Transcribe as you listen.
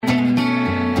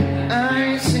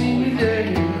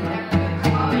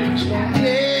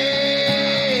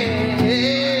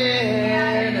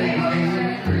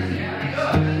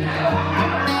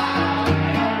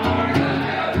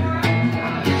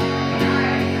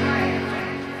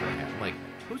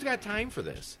who's got time for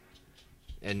this?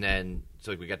 And then,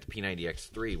 so we got the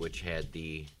P90X3, which had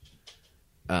the,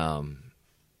 it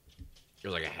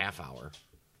was like a half hour,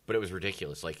 but it was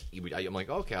ridiculous. Like, I'm like,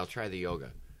 okay, I'll try the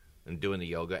yoga. I'm doing the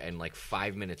yoga, and like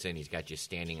 5 minutes in, he's got you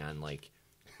standing on like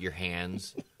your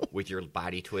hands with your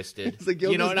body twisted. It's like,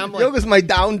 you know, and I'm like, yoga's my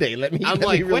down day. Let me what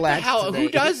the relax hell? today. Who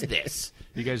does this?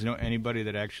 You guys know anybody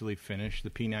that actually finished the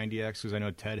P90X? Because I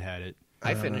know Ted had it.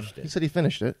 I finished He it. said he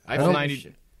finished it. I Well, finished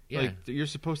it. Yeah. Like, you're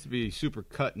supposed to be super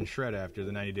cut and shred after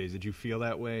the 90 days. Did you feel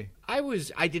that way? I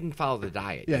didn't follow the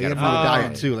diet. Yeah, you gotta got to follow the follow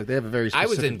diet, too. Like, they have a very I specific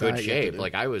was in good diet shape. to do.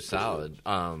 Like, I was solid.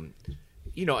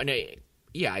 You know, and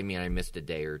I mean, I missed a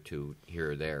day or two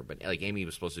here or there, but like Amy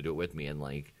was supposed to do it with me, and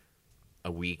like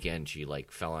a weekend she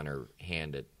like fell on her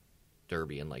hand at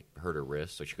Derby and like hurt her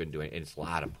wrist, so she couldn't do it. And it's a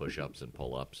lot of push-ups and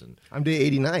pull-ups. And I'm day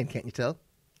 89, can't you tell?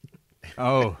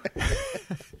 Oh.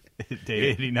 Day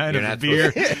 89 of a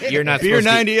beer. You're not Beer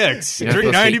supposed 90X. you're not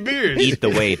Drink supposed 90 to beers. Eat the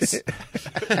weights.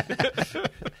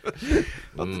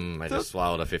 I just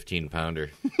swallowed a 15-pounder.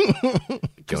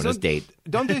 Jonah's date.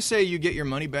 Don't they say you get your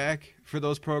money back for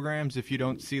those programs if you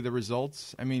don't see the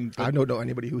results? I mean, I don't know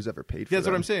anybody who's ever paid for That's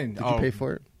them. what I'm saying. Did you pay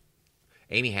for it?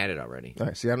 Amy had it already. All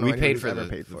right, see, I don't know We anybody paid who's for ever the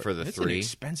paid for it. for the That's an three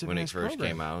expensive when it ass first program.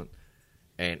 came out,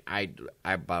 and I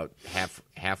about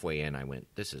halfway in, I went,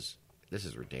 "This is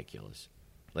ridiculous."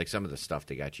 Like some of the stuff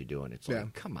they got you doing, it's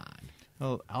like, come on.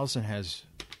 Well, Allison has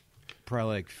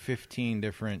probably like 15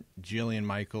 different Jillian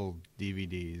Michael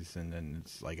DVDs, and then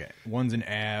it's like one's an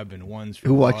ab and one's for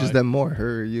Who watches butt. them more,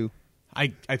 her or you? I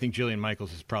think Jillian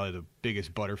Michaels is probably the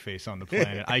biggest butterface on the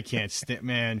planet. I can't stand.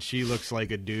 Man, she looks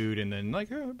like a dude, and then like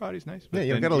her body's nice. But Yeah,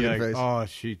 you then, got a good like, face.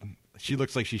 Oh, she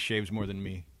looks like she shaves more than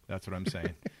me. That's what I'm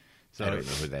saying. So I don't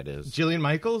know who that is. Jillian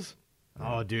Michaels.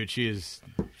 Oh, dude, she is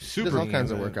super. She does all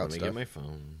kinds of Let workout me stuff. get my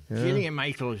phone. Jillian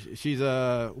Michaels. She's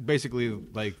basically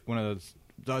like one of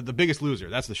those the Biggest Loser.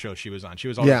 That's the show she was on. She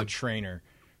was always a trainer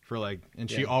for like,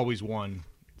 and she always won.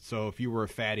 So if you were a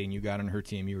fatty and you got on her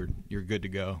team, you're good to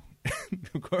go.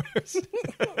 Of course,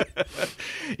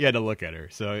 you had to look at her.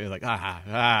 So you're like,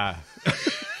 ah.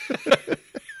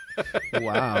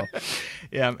 Wow.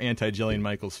 Yeah, I'm anti Jillian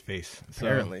Michaels' face. So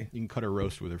Apparently. you can cut her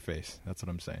roast with her face. That's what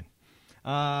I'm saying.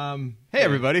 Hey,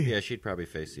 everybody. Yeah, she'd probably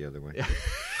face the other way.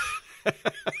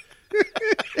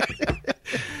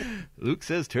 Luke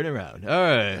says turn around. All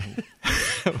right.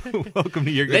 Welcome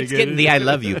to You're Gonna Let's Get get in It. the I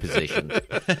love you position.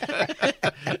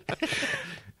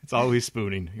 It's always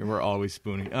spooning. We're always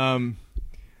spooning.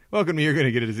 Welcome to You're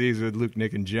Gonna Get a Disease with Luke,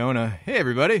 Nick, and Jonah. Hey,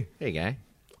 everybody. Hey, guy.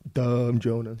 Dumb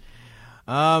Jonah.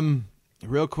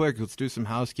 Real quick, let's do some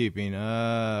housekeeping.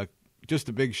 Just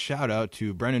a big shout out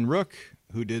to Brennan Rook,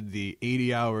 who did the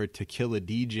 80-hour Tequila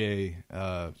DJ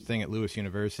thing at Lewis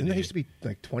University. Didn't that used to be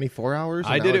like 24 hours?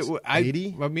 I did it.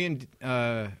 80? Well, me and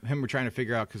him were trying to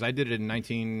figure out, because I did it in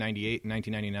 1998 and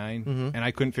 1999, and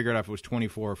I couldn't figure out if it was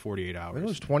 24 or 48 I think hours. it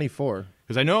was 24.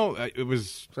 Because I know it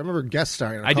was. So I remember guest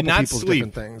starring on a I did couple not people's sleep.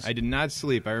 different things. I did not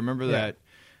sleep. I remember that.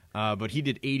 But he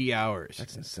did 80 hours.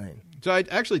 That's insane. So I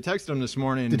actually texted him this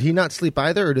morning. Did he not sleep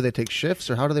either, or do they take shifts,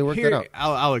 or how do they work that out?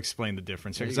 I'll explain the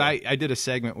difference here, because I did a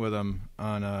segment with him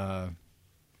on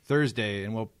Thursday,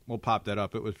 and we'll pop that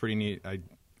up. It was pretty neat. I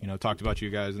talked about you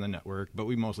guys in the network, but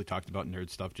we mostly talked about nerd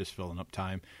stuff, just filling up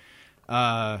time.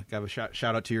 Got a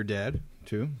shout out to your dad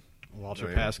too, Walter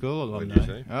Pascal, alumni. What'd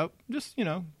you say? Just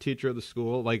teacher of the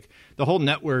school. Like the whole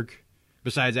network,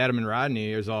 besides Adam and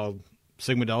Rodney, is all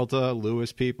Sigma Delta,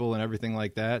 Lewis people, and everything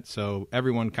like that. So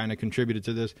everyone kind of contributed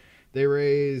to this. They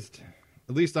raised,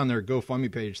 at least on their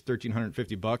GoFundMe page,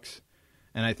 $1,350,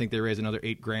 and I think they raised another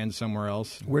 $8,000 somewhere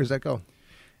else. Where does that go?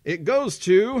 It goes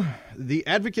to the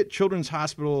Advocate Children's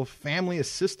Hospital Family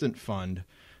Assistant Fund.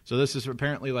 So this is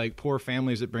apparently like poor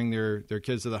families that bring their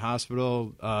kids to the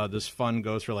hospital. This fund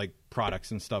goes for like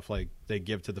products and stuff like they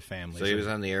give to the family. So he was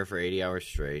on the air for 80 hours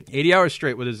straight. 80 hours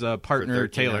straight with his For partner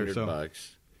Taylor. So $1,300.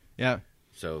 yeah.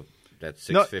 So that's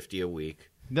 $650 a week.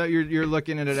 No, you're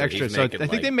looking at it So extra. he's So I making,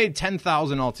 think like- they made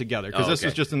 $10,000 altogether, because this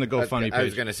was just in the GoFundMe page. I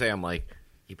was going to say, I'm like,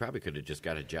 he probably could have just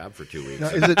got a job for 2 weeks. Now,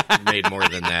 and is it? made more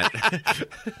than that.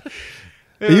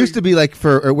 It used to be like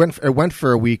it went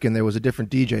for a week, and there was a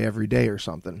different DJ every day or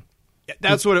something.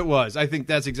 That's what it was. I think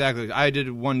that's exactly. I did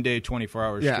one day, 24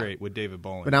 hours Yeah. straight with David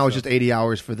Bowen. But now it's So- just 80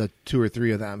 hours for the 2 or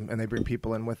 3 of them, and they bring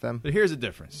people in with them. But here's the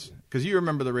difference, because you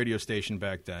remember the radio station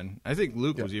back then. I think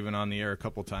Luke was even on the air a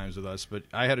couple times with us, but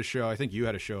I had a show. I think you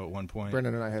had a show at one point.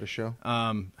 Brendan and I had a show.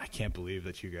 I can't believe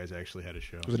that you guys actually had a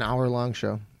show. It was an hour-long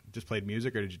show. Just played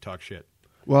music, or did you talk shit?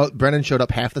 Well, Brendan showed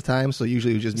up half the time, so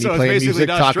usually it was just me So it's playing basically music,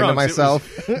 Dodge talking to Drums. It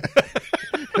myself.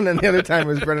 And then the other time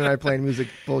was Brendan and I playing music,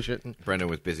 bullshitting. Brendan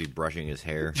was busy brushing his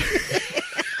hair.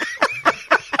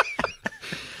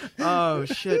 Oh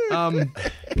shit.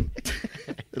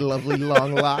 Lovely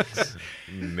long locks.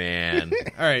 Man.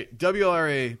 All right.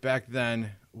 WLRA back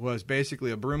then was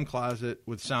basically a broom closet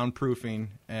with soundproofing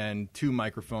and 2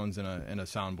 microphones and a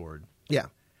soundboard. Yeah.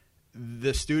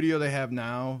 The studio they have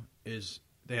now is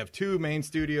they have 2 main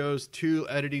studios, 2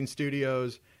 editing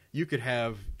studios. You could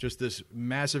have just this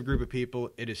massive group of people.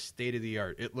 It is state of the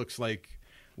art. It looks like,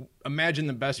 imagine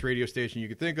the best radio station you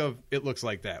could think of. It looks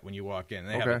like that when you walk in.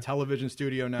 They have a television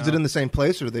studio now. Is it in the same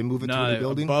place, or do they move it to a new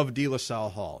building? Above De La Salle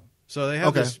Hall. So they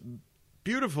have this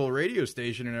beautiful radio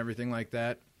station and everything like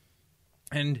that.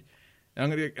 And I'm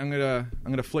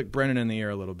gonna flick Brennan in the ear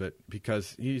a little bit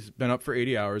because he's been up for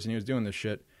 80 hours and he was doing this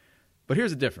shit. But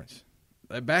here's the difference.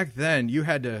 Back then, you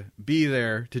had to be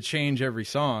there to change every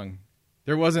song.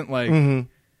 There wasn't like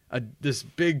this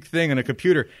big thing on a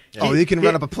computer. You can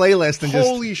run up a playlist and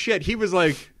holy shit. He was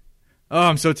like, oh,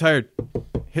 I'm so tired.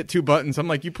 Hit 2 buttons. I'm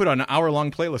like, you put on an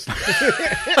hour-long playlist.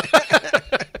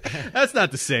 That's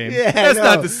not the same. Yeah, That's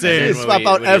not the same. You swap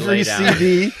out every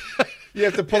CD. You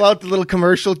have to pull out the little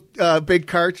commercial, big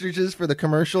cartridges for the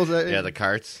commercials. Yeah, the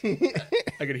carts.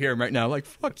 I could hear him right now, like,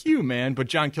 fuck you, man. But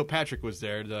John Kilpatrick was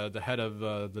there, the head of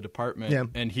the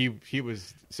department, and he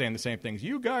was saying the same things.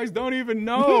 You guys don't even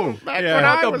know Back when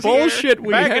I was bullshit here,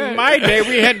 we back had. in my day,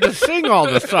 we had to sing all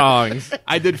the songs.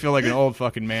 I did feel like an old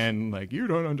fucking man, like, you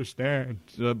don't understand.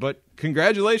 But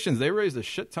congratulations. They raised a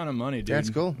shit ton of money, dude. That's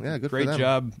cool. Yeah, good Great for them.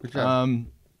 job. Good job.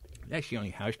 Actually,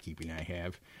 only housekeeping I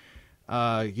have.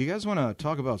 You guys want to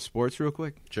talk about sports real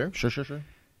quick? Sure. Do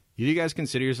You guys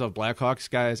consider yourself Blackhawks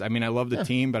guys? I mean, I love the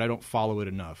team, but I don't follow it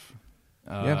enough.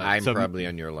 I'm probably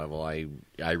on your level.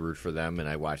 I root for them, and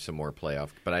I watch some more playoff,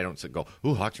 but I don't go,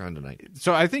 ooh, Hawks are on tonight.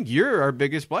 So I think you're our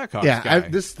biggest Blackhawks guy. guy.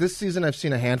 This season I've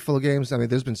seen a handful of games. I mean,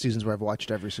 there's been seasons where I've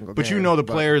watched every single game. But you know the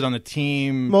players on the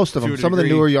team. Most of them. Some of the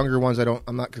degree. newer, younger ones,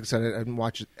 I'm not excited. I didn't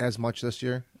watch as much this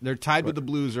year. They're tied with the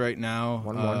Blues right now.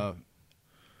 1-1.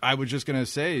 I was just going to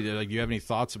say, like, do you have any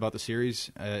thoughts about the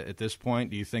series at this point?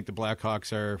 Do you think the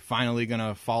Blackhawks are finally going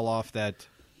to fall off that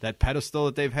pedestal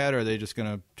that they've had, or are they just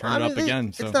going to turn it up again?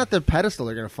 It's not the pedestal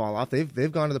they're going to fall off.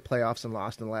 They've gone to the playoffs and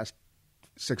lost in the last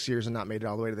 6 years and not made it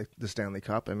all the way to the Stanley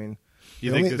Cup. I mean,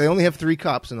 they only have 3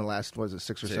 cups in the last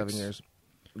 6 or 7 years.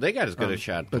 They got as good a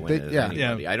shot to win as anybody.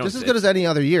 Yeah. I don't just as good as any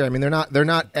other year. I mean, they're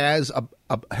not as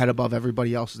head above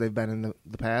everybody else as they've been in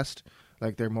the past.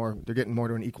 Like they're getting more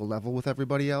to an equal level with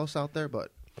everybody else out there.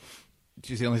 But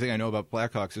geez, the only thing I know about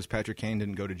Blackhawks is Patrick Kane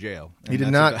didn't go to jail. He did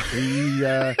not. He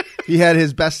had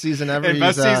his best season ever.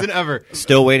 Season ever.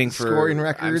 Still waiting for scoring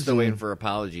records. I'm still waiting for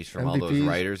apologies from all those MVPs.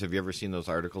 writers. Have you ever seen those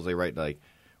articles they write? Like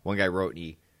one guy wrote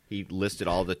he listed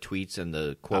all the tweets and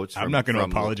the quotes. I'm not going to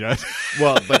apologize.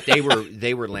 Well, but they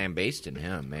were lambasting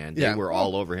him, man. They Yeah. were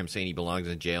all over him, saying he belongs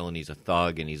in jail and he's a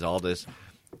thug and he's all this.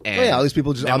 And all these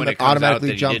people just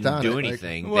automatically jumped on it. They didn't do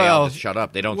anything. They all just shut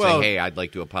up. They don't say, "Hey, I'd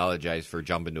like to apologize for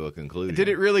jumping to a conclusion." Did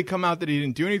it really come out that he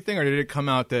didn't do anything, or did it come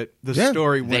out that the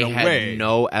story went they away? had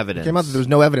no evidence. It came out that there was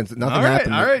no evidence that nothing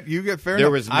happened. All right, you get fair There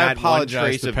enough. was I not one apologize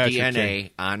trace to of Patrick DNA Kane.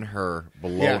 on her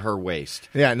below her waist.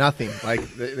 Yeah, nothing. Like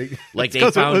they Like they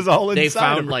 'cause it found, was all they inside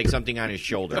found of her. like something on his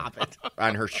shoulder,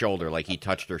 on her shoulder, like he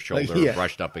touched her shoulder, or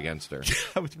brushed up against her.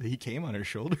 He came on her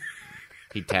shoulder.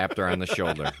 He tapped her on the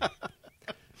shoulder.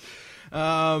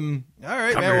 All right,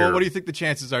 man. Well, what do you think the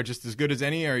chances are? Just as good as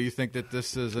any, or you think that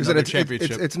this is another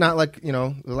championship? It's not like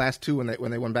the last two when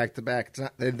they went back to back. It's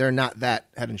not, they're not that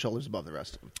head and shoulders above the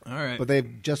rest of them. All right, but they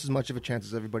have just as much of a chance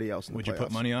as everybody else. In Would the you put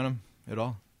playoffs. money on them at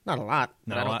all? Not a lot.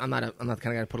 Not a lot? I'm not the kind of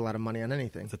guy to put a lot of money on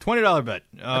anything. It's a $20 bet.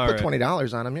 I put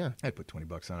 $20 on them. Yeah, I'd put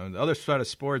 $20 on them. The other side of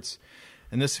sports,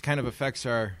 and this kind of affects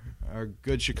our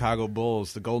good Chicago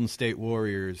Bulls. The Golden State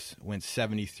Warriors went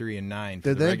 73-9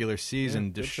 for the regular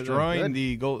season, destroying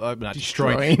the gold. Not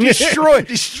destroying. Destroyed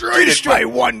it by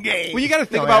one game. Well, you got to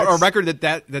think about a record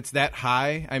that's that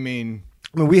high. I mean,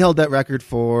 we held that record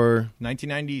for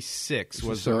 1996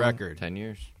 was the record. 10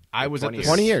 years. I was at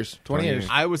 20 years. 20 years.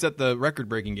 I was at the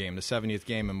record-breaking game, the 70th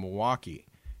game in Milwaukee.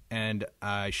 And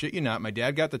I shit you not, my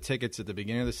dad got the tickets at the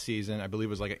beginning of the season. I believe it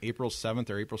was like an April 7th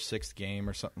or April 6th game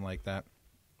or something like that.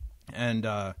 And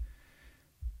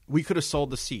we could have sold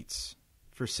the seats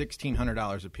for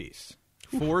 $1,600 a piece.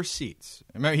 4 seats.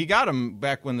 I mean, he got them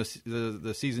back when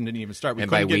the season didn't even start.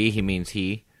 And by he means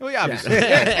he. Well, yeah, obviously.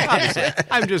 Obviously.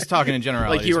 I'm just talking in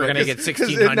generalities. Like you were going to get Because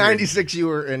 $1,600. in '96 you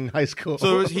were in high school.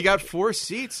 So he got 4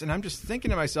 seats, and I'm just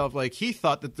thinking to myself, like, he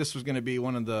thought that this was going to be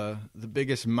one of the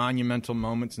biggest monumental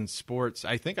moments in sports.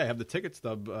 I think I have the ticket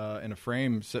stub in a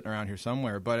frame sitting around here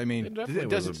somewhere, but I mean, It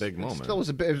definitely was a big moment. Still was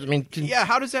a bit. I mean, yeah,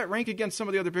 how does that rank against some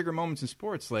of the other bigger moments in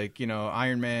sports, like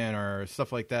Iron Man or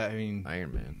stuff like that? I mean,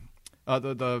 Iron Man.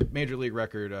 The major league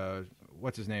record.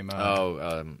 What's his name?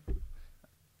 Why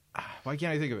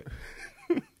can't I think of it?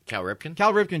 Cal Ripken?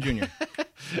 Cal Ripken Jr.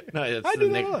 No, that's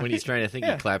when he's trying to think,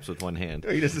 he claps with one hand.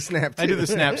 He does the snap, too. I do the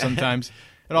snap sometimes.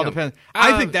 It all depends.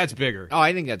 I think that's bigger. Oh,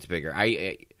 I think that's bigger.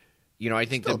 I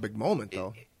think still a big moment,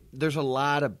 though. There's a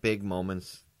lot of big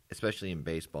moments, especially in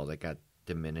baseball, that got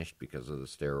diminished because of the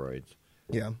steroids.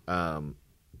 Yeah. I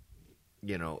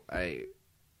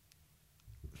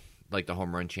like the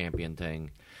home run champion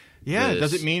thing. Yeah,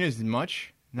 does it mean as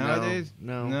much nowadays?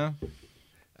 No.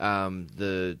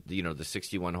 The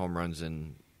 61 home runs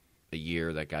in a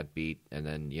year that got beat, and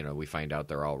then we find out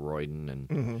they're all roiding and.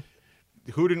 Mm-hmm.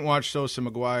 Who didn't watch Sosa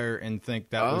McGuire and think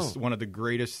that was one of the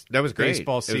greatest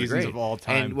baseball seasons of all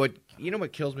time? And what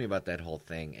kills me about that whole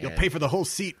thing? You'll pay for the whole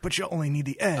seat, but you only need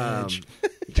the edge.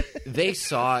 They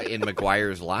saw in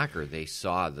McGuire's locker, they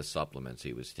saw the supplements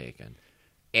he was taking,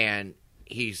 and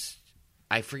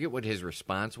I forget what his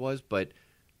response was, but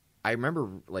I remember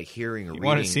hearing or reading. You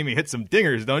want to see me hit some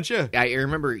dingers, don't you? I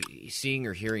remember seeing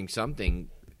or hearing something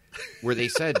where they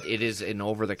said it is an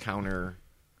over-the-counter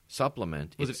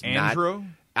supplement. Was it Andro?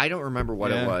 I don't remember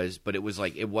what it was, but it was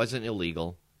it wasn't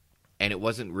illegal, and it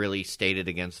wasn't really stated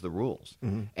against the rules.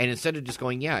 Mm-hmm. And instead of just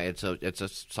going, it's a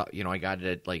I got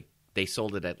it at they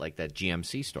sold it at that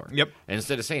GMC store. Yep. And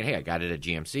instead of saying, hey, I got it at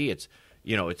GMC, it's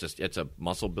a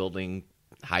muscle building,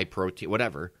 high protein,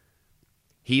 whatever.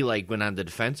 He went on the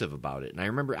defensive about it, and I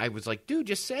remember I was like, dude,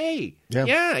 just say,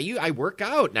 I work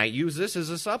out and I use this as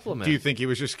a supplement. Do you think he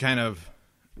was just kind of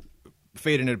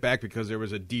fading it back because there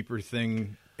was a deeper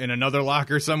thing in another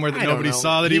locker somewhere that nobody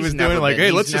saw that he was doing?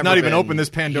 Hey, let's just not even open this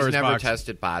Pandora's box. He's never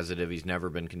tested positive. He's never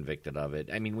been convicted of it.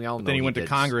 I mean, we all know. Then he went to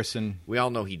Congress and we all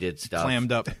know he did stuff.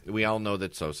 Clammed up. We all know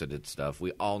that Sosa did stuff.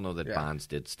 We all know that Bonds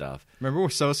did stuff. Remember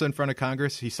with Sosa in front of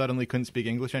Congress? He suddenly couldn't speak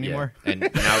English anymore. Yeah.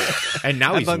 And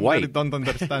now he's white. I don't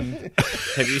understand.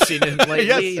 Have you seen him lately?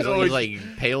 Yes, he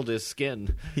paled his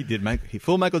skin. He did. He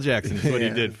full Michael Jackson is what he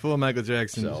did. Full Michael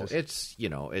Jackson. So it's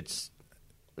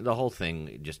the whole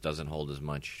thing just doesn't hold as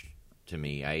much to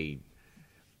me.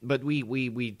 But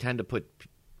we tend to put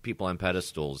people on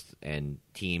pedestals and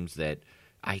teams that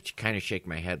I kind of shake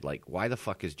my head why the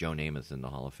fuck is Joe Namath in the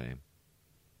Hall of Fame?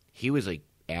 He was an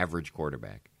average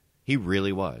quarterback. He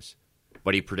really was.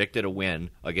 But he predicted a win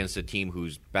against a team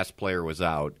whose best player was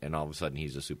out, and all of a sudden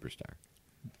he's a superstar.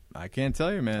 I can't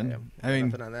tell you, man. Yeah, I mean,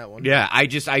 nothing on that one. Yeah, I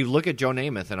look at Joe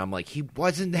Namath and I'm like, he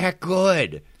wasn't that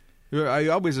good. I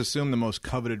always assumed the most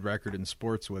coveted record in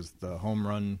sports was the home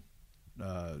run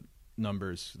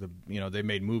numbers. They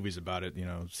made movies about it.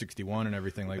 61 and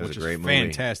everything which is a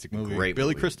fantastic movie. Great Billy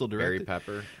movie. Crystal directed. Barry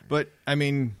Pepper. But I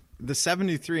mean, the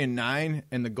 73-9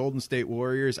 and the Golden State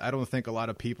Warriors. I don't think a lot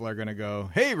of people are going to go,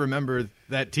 "Hey, remember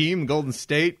that team, Golden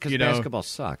State?" Because basketball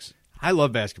sucks. I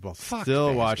love basketball.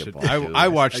 Still watch it. I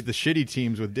watched the shitty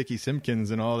teams with Dickie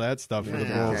Simpkins and all that stuff for the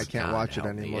Bulls. I can't watch it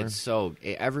anymore.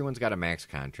 Everyone's got a max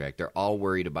contract. They're all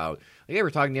worried about. They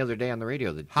were talking the other day on the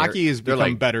radio that hockey has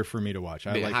become better for me to watch.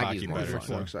 I like hockey more better.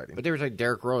 More exciting. But they were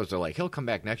Derrick Rose. They're he'll come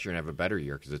back next year and have a better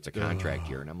year because it's a contract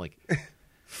year. And I'm like,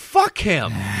 fuck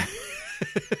him.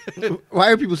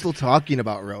 Why are people still talking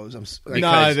about Rose?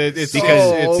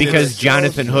 Because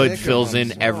Jonathan Hood fills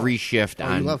in every shift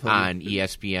on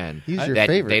ESPN. He's your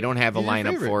favorite. They don't have a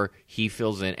lineup for. He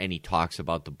fills in and he talks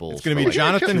about the Bulls. It's going to be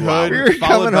Jonathan Hood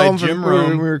followed by Jim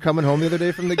Rome. We were coming home the other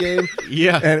day from the game.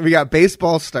 Yeah. And we got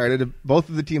baseball started. Both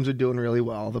of the teams are doing really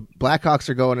well. The Blackhawks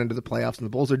are going into the playoffs and the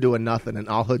Bulls are doing nothing. And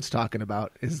all Hood's talking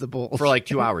about is the Bulls. For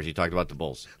 2 hours he talked about the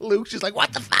Bulls. Luke's just like,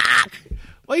 what the fuck?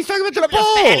 Well, he's talking about the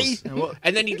Bulls.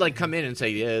 And then he'd come in and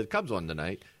say, the Cubs won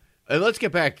tonight. Let's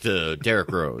get back to Derrick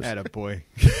Rose. Attaboy.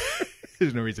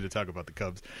 There's no reason to talk about the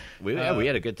Cubs. We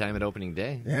had a good time at opening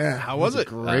day. Yeah. How was it?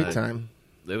 Great time.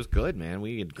 It was good, man.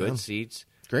 We had good seats.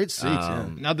 Great seats, yeah.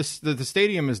 Now, the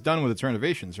stadium is done with its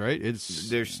renovations, right?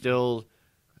 They're still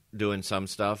doing some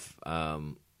stuff.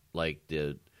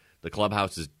 The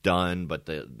clubhouse is done, but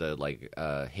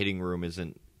the hitting room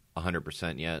isn't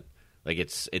 100% yet.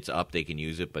 It's up, they can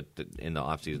use it, but in the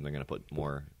off season they're going to put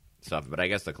more stuff. But I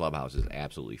guess the clubhouse is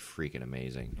absolutely freaking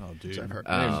amazing. Oh, dude,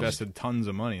 they invested tons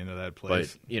of money into that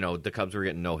place. But the Cubs were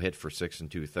getting no hit for 6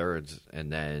 2/3,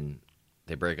 and then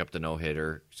they break up the no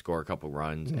hitter, score a couple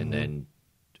runs, and then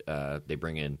they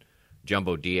bring in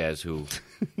Jumbo Diaz, who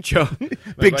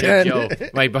Big Ten.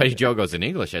 My buddy Joe goes, in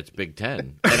English, that's Big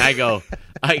Ten. And I go,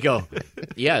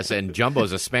 yes, and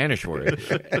Jumbo's a Spanish word.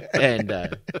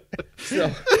 And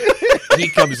so he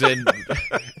comes in.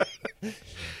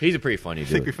 He's a pretty funny dude.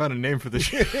 I think we found a name for the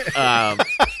show.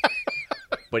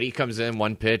 But he comes in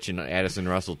one pitch, and Addison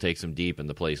Russell takes him deep, and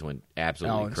the place went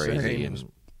absolutely crazy. And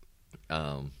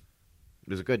It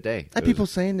was a good day. I had people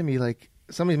saying to me, like,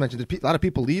 somebody mentioned a lot of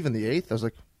people leave in the 8th. I was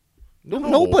like,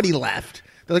 nobody left.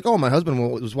 They're like, oh, my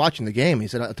husband was watching the game. He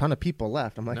said a ton of people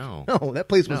left. I'm like, no, that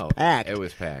place was packed. It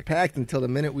was packed. Packed until the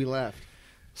minute we left.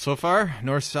 So far,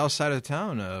 north-south side of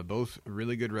town, both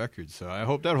really good records. So I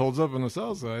hope that holds up on the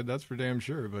south side. That's for damn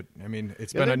sure. But I mean,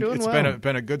 it's been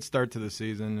a good start to the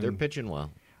season. They're pitching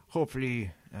well.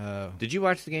 Hopefully. Did you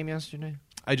watch the game yesterday?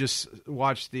 I just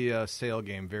watched the Sale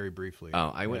game very briefly.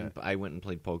 Oh, I went and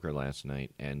played poker last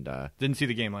night and didn't see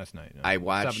the game last night. No. I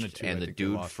watched, and the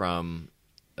dude from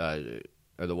it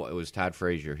was Todd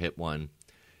Frazier hit one,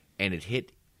 and it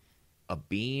hit a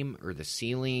beam or the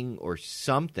ceiling or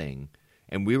something.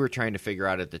 And we were trying to figure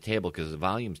out at the table because the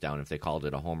volume's down if they called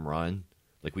it a home run.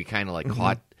 Like we kind of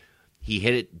caught – he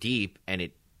hit it deep and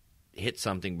it hit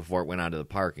something before it went out of the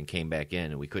park and came back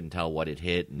in, and we couldn't tell what it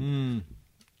hit. And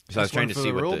so I was trying to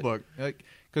see what the – book.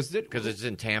 Because it's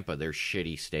in Tampa, their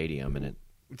shitty stadium, and it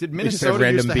 – Did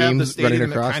Minnesota used to have the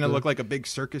stadium that kind of looked like a big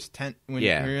circus tent when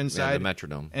you're inside? Yeah, the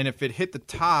Metrodome. And if it hit the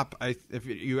top, if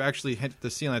you actually hit the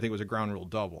ceiling, I think it was a ground rule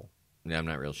double. Yeah, I'm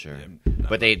not real sure.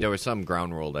 But there was some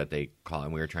ground rule that they call,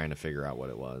 and we were trying to figure out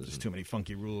what it was. There's too many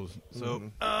funky rules.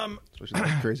 So, especially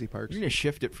those crazy parks. We're going to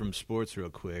shift it from sports real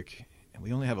quick. And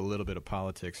we only have a little bit of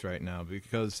politics right now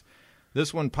because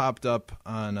this one popped up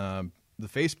on the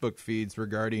Facebook feeds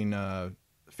regarding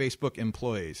Facebook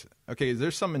employees. Okay,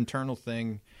 there's some internal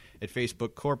thing at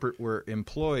Facebook corporate where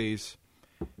employees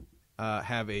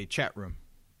have a chat room,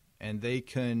 and they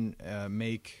can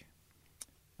make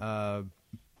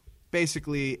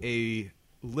basically a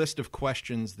list of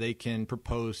questions they can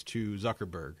propose to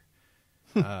Zuckerberg.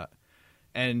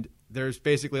 And there's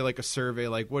basically like a survey,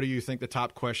 like, what do you think the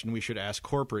top question we should ask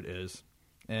corporate is?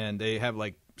 And they have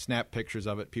like snap pictures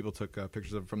of it. People took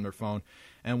pictures of it from their phone.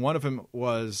 And one of them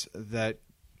was that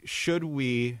should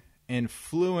we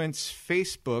influence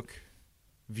Facebook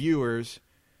viewers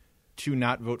to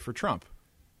not vote for Trump?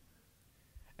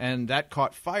 And that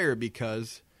caught fire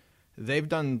because they've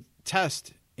done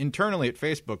tests internally at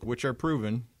Facebook, which are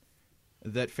proven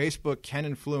that Facebook can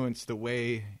influence the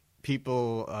way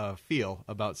people feel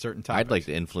about certain topics. I'd like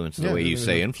to influence the way you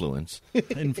say influence.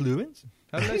 Influence?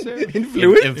 How did I say it?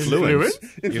 Influence.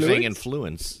 You're saying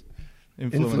influence.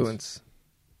 Influence.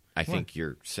 I think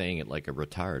you're saying it like a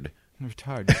retard.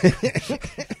 Retard.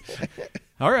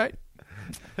 All right.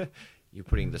 You're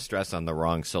putting the stress on the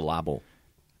wrong syllable.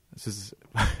 This is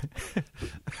all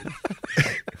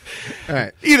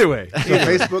right. Either way. So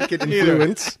Facebook can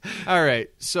influence. All right.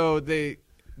 So they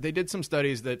did some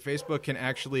studies that Facebook can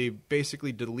actually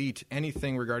basically delete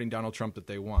anything regarding Donald Trump that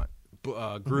they want.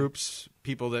 Groups,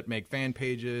 people that make fan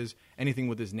pages, anything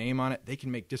with his name on it, they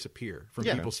can make disappear from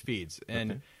people's feeds.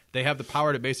 And they have the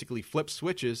power to basically flip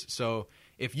switches. So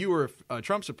if you were a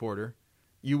Trump supporter,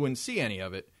 you wouldn't see any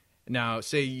of it. Now,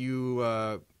 say you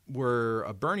were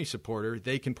a Bernie supporter,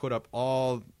 they can put up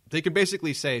they can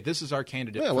basically say, this is our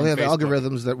candidate. Yeah, well, they have Facebook.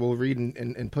 algorithms that will read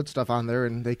and put stuff on there,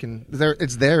 and they can.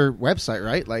 It's their website,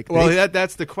 right?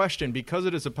 That's the question. Because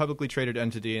it is a publicly traded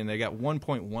entity, and they got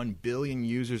 1.1 billion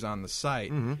users on the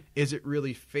site. Is it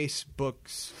really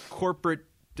Facebook's corporate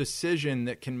decision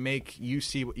that can make you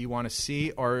see what you want to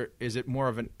see, or is it more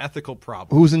of an ethical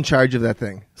problem? Who's in charge of that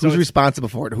thing? Who's responsible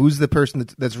for it? Who's the person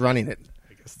that's running it?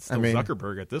 It's still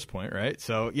Zuckerberg at this point, right?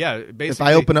 So, yeah, basically... If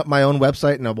I open up my own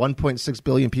website and 1.6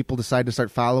 billion people decide to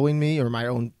start following me or my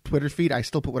own Twitter feed, I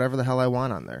still put whatever the hell I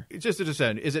want on there. Just to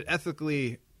defend, is it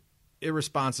ethically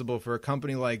irresponsible for a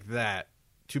company like that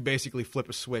to basically flip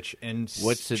a switch and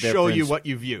show you what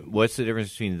you view? What's the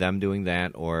difference between them doing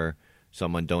that or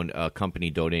a company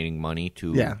donating money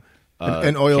to...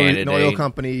 An oil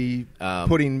company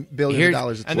putting billions of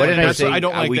dollars. What did I say? I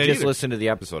don't like we that just either. Listened to the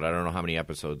episode. I don't know how many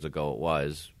episodes ago it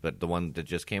was, but the one that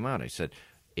just came out, I said,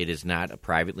 it is not a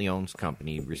privately owned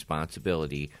company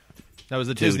responsibility that was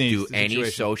the Disney do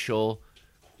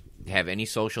have any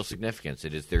social significance.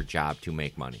 It is their job to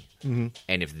make money.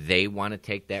 And if they want to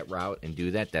take that route and do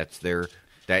that, that's and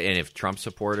if Trump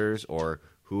supporters or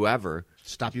whoever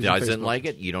doesn't Facebook. Like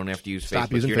it, you don't have to use Stop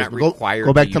Facebook. Using You're Facebook. not required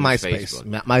Go back to to use MySpace.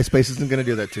 Facebook. MySpace isn't going to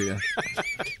do that to you.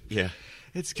 Yeah.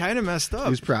 It's kind of messed up.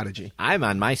 Use Prodigy. I'm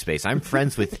on MySpace. I'm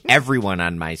friends with everyone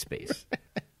on MySpace.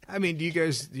 I mean, do you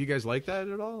guys like that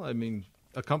at all? I mean,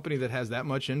 a company that has that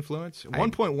much influence,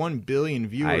 1.1 billion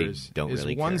viewers is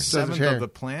really 1/7 of the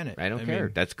planet. I don't care.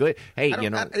 That's good. Hey,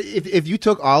 if you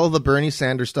took all of the Bernie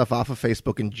Sanders stuff off of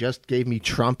Facebook and just gave me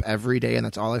Trump every day, and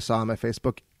that's all I saw on my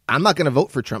Facebook, I'm not going to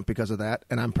vote for Trump because of that,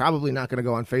 and I'm probably not going to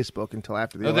go on Facebook until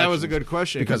after the election. That was a good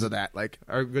question because of that.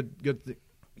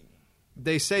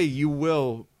 They say you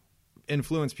will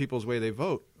influence people's way they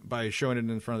vote. by showing it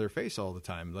in front of their face all the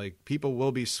time. Like, people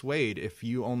will be swayed if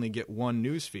you only get one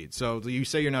news feed. So you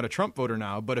say you're not a Trump voter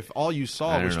now, but if all you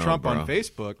saw was Trump on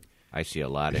Facebook, I see a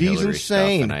lot of He's Hillary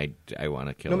insane. stuff, and I want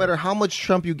to kill No him. matter how much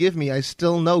Trump you give me, I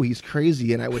still know he's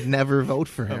crazy, and I would never vote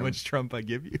for him. how much Trump I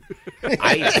give you?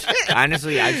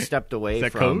 Honestly, I've stepped away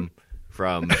that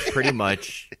from pretty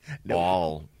much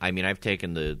all. I mean, I've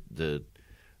taken the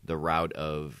route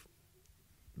of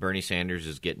Bernie Sanders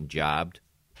is getting jobbed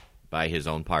by his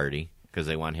own party because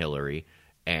they want Hillary,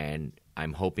 and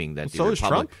I'm hoping that so is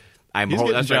Trump. I'm He's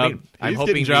hoping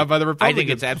getting jobbed by the Republicans. I think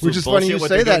it's absolute Which is funny bullshit you what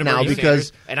say they're that doing to now, Bernie because-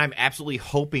 Sanders, and I'm absolutely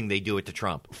hoping they do it to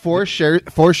Trump. 4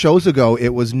 shows ago, it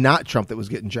was not Trump that was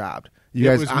getting jobbed. You It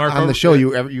guys was on Marco- the show, you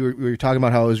were talking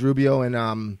about how it was Rubio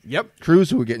and Yep. Cruz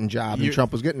who were getting jobbed, and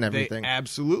Trump was getting They everything.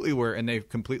 absolutely were, and they've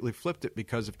completely flipped it,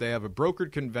 because if they have a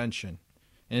brokered convention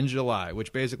in July,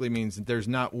 which basically means that there's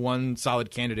not one solid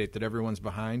candidate that everyone's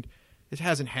behind, it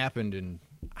hasn't happened, and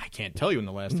I can't tell you when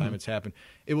the last time it's happened.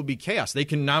 It will be chaos. They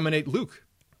can nominate Luke.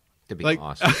 To be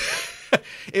awesome.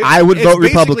 I would vote it's basically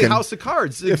Republican. House of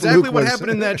Cards. If Exactly Luke what was-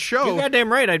 happened in that show. You're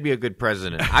goddamn right. I'd be a good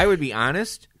president. I would be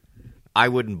honest. I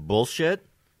wouldn't bullshit.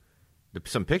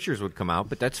 Some pictures would come out,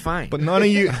 but that's fine. But none of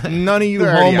you They're already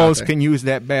out homos there. can use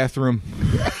that bathroom.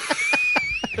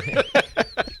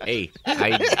 Hey,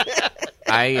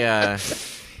 I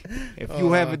If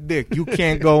you have a dick, you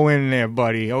can't go in there,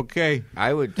 buddy. Okay.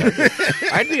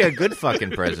 I'd be a good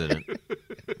fucking president.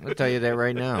 I'll tell you that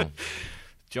right now.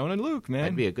 Jonah and Luke, man.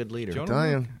 I'd be a good leader. Jonah- Tell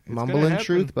you, It's gonna mumbling happen.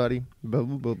 truth, buddy. Boo,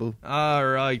 boo, boo, boo. All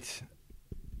right.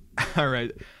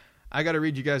 I got to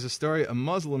read you guys a story. A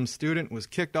Muslim student was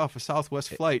kicked off a Southwest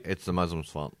flight. It's the Muslims'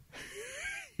 fault.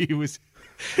 He was.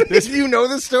 Do you know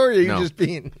the story? Or are you No. just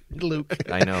being Luke?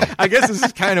 I know. I guess this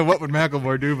is kind of what would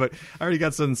Macklemore do, but I already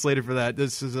got something slated for that.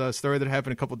 This is a story that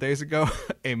happened a couple days ago.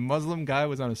 A Muslim guy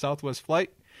was on a Southwest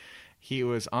flight. He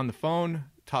was on the phone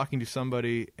talking to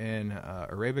somebody in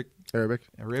Arabic. Arabic.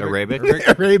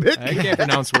 I can't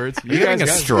pronounce words. You You're having a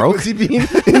got it. stroke? Was he being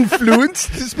influenced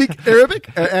to speak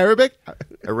Arabic? Arabic?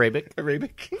 Arabic.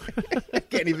 Arabic? I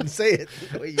can't even say it.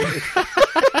 The way you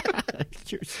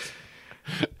did.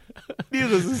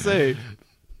 Needless to say,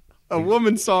 a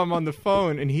woman saw him on the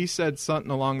phone, and he said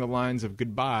something along the lines of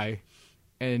goodbye,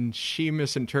 and she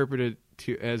misinterpreted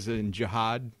as in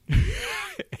jihad,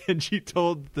 and she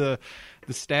told the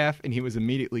staff, and he was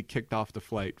immediately kicked off the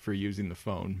flight for using the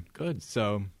phone. Good.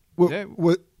 So,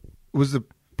 What was the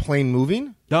plane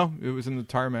moving? no, it was in the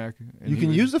tarmac. and You he can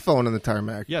was- use the phone on the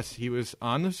tarmac. Yes, he was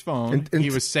on his phone. And he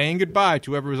was saying goodbye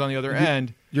to whoever was on the other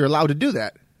end. You're allowed to do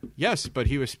that. Yes, but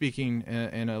he was speaking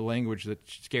in a language that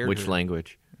scared Which her.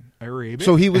 language? Arabic.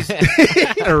 So he was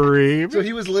Arabic. so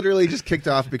he was literally just kicked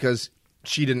off because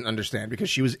she didn't understand, because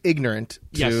she was ignorant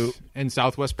to Yes, and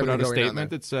Southwest put out a everything going on statement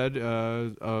there. that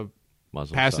said a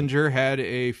Muslim passenger had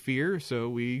a fear, so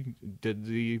we did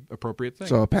the appropriate thing.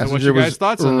 So a what's passenger your guys' was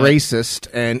thoughts on that? racist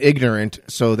and ignorant,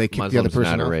 so they kicked Stuff. the other Muslim's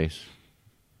person not a off. race.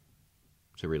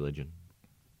 It's a religion.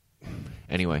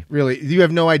 Anyway, Really, you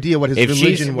have no idea what his If she's-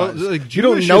 religion Well, was. like, You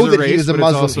don't Jewish know is a that he race, is a but it's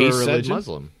Muslim. also he a said religion?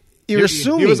 Muslim. You're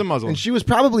assuming he was a Muslim. and she was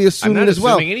probably assuming not as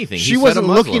well. assuming anything. He She said a wasn't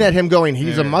Muslim. looking at him going,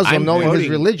 "He's a Muslim," I'm knowing his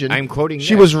quoting- religion. I'm quoting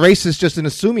She Nick. was racist, just in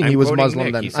assuming he I'm was quoting Muslim.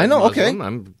 Nick. Then He said I know. Muslim.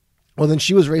 Okay. Well, then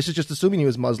she was racist, just assuming he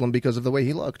was Muslim because of the way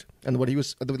he looked and what he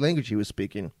was, the language he was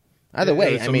speaking. Either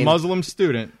way, It's I a mean, Muslim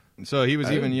student, so he was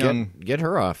even young. Get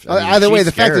her off. I mean, either way, she's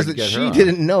the fact is scared. that Get she her off.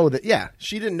 didn't know that. Yeah,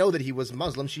 she didn't know that he was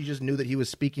Muslim. She just knew that he was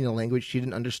speaking a language she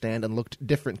didn't understand and looked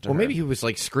different to Well, her. maybe he was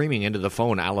like screaming into the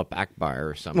phone, "Allah Akbar"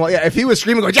 or something. Well, yeah, if he was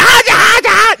screaming, going, "Jah, jah,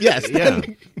 jah," yes, Yeah.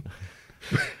 then-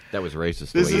 That was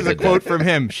racist. the This way he is a did that. quote from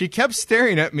him. She kept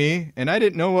staring at me, and I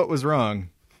didn't know what was wrong.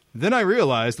 Then I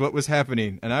realized what was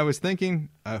happening, and I was thinking,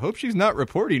 I hope she's not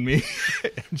reporting me.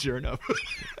 And sure enough.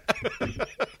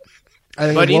 I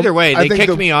think But the either wom- way, I they think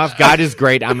kicked the- me off. God is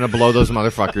great. I'm going to blow those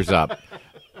motherfuckers up.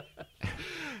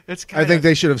 It's I think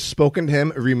they should have spoken to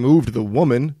him, removed the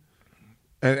woman.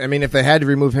 And, I mean, if they had to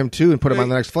remove him too and put him on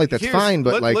the next flight, that's fine.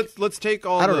 But let's take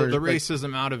all I don't the know, like-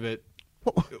 racism out of it.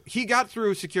 He got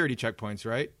through security checkpoints,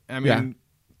 right? I mean,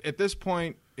 at this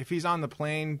point, if he's on the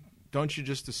plane, don't you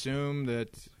just assume that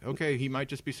he might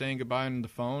just be saying goodbye on the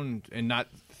phone and not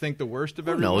think the worst of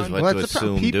everyone? knows what well, to that's the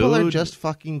problem. assume, People are dude. just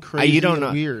fucking crazy You don't and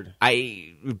know. weird.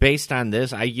 Based on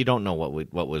this, you don't know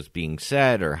what was being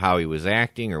said or how he was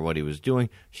acting or what he was doing.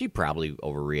 She probably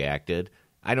overreacted.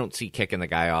 I don't see kicking the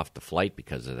guy off the flight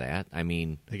because of that. I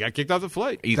mean, He got kicked off the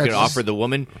flight. you That's could just offer the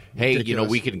woman, hey,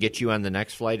 ridiculous. we can get you on the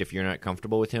next flight if you're not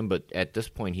comfortable with him. But at this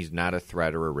point, he's not a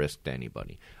threat or a risk to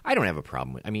anybody. I don't have a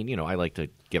problem with. I mean, I like to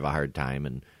give a hard time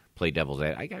and play devil's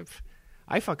advocate.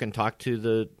 I fucking talked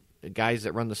to guys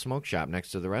that run the smoke shop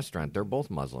next to the restaurant. They're both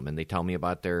Muslim, and they tell me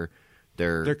about their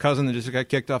cousin that just got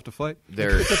kicked off the flight.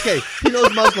 It's okay. He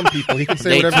knows Muslim people. He can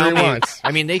say whatever he wants.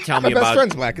 I mean, they tell me about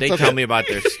tell me about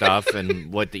their stuff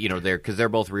and what because they're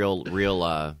both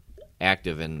real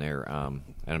active in their and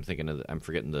I'm thinking I'm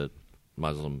forgetting the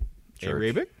Muslim church.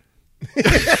 Arabic?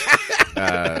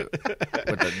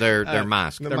 Their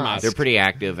mosque. They're pretty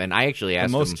active, and I actually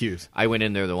asked them. I went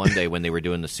in there the one day when they were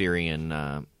doing the Syrian.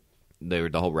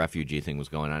 The whole refugee thing was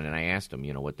going on, and I asked them,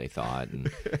 what they thought,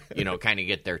 and kind of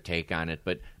get their take on it.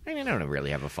 But I mean, I don't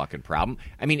really have a fucking problem.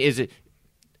 I mean,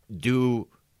 do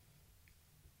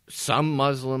some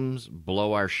Muslims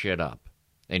blow our shit up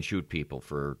and shoot people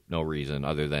for no reason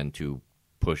other than to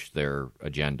push their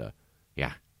agenda?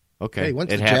 Yeah. Okay. Hey, once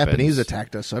the Japanese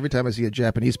attacked us, so every time I see a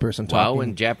Japanese person talking,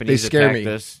 when Japanese attacked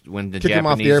us, when the Japanese them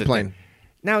off the airplane.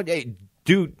 Now,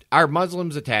 dude, are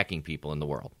Muslims attacking people in the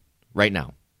world right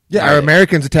now? Yeah, are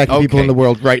Americans attacking people in the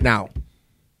world right now?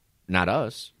 Not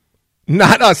us.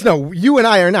 Not us. No, you and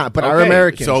I are not, but our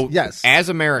Americans. So, yes. As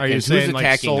Americans, who's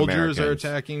attacking soldiers Americans? Are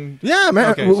attacking? Yeah,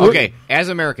 Okay, as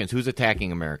Americans, who's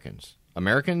attacking Americans?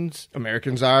 Americans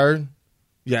are,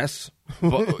 yes.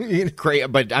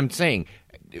 But I'm saying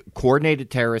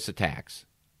coordinated terrorist attacks.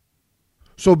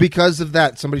 So because of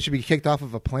that, somebody should be kicked off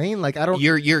of a plane? Like I don't.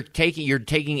 You're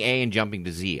taking A and jumping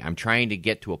to Z. I'm trying to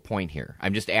get to a point here.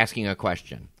 I'm just asking a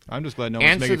question. I'm just glad no one's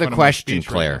answer making the fun question, of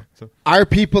my Claire. Right now, so. Are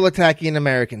people attacking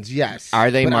Americans? Yes. Are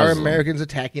they but Muslim? Are Americans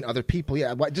attacking other people?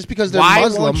 Yeah. Just because they're Why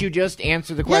Muslim. won't you just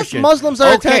answer the question? Yes, Muslims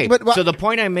are attacking. But so the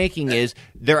point I'm making is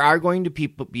there are going to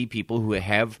be people who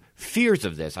have fears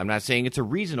of this. I'm not saying it's a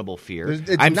reasonable fear.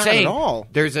 I'm not saying at all.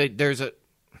 There's a.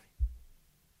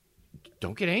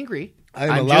 Don't get angry.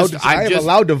 I'm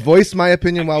allowed to voice my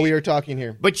opinion while we are talking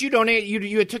here. But you don't.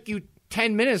 It took you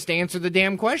 10 minutes to answer the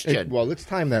damn question. Let's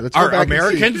time that. Let's are go back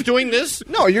Americans doing this?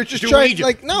 No, you're just trying.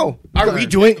 No. Are we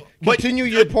doing? Continue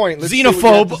your point. Let's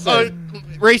xenophobe,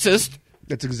 racist.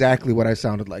 That's exactly what I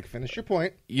sounded like. Finish your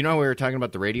point. We were talking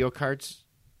about the radio carts.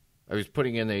 I was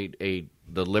putting in the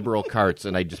liberal carts,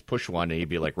 and I just push one, and he'd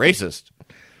be like, racist.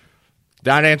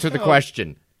 Don't answer the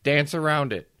question. Dance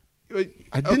around it.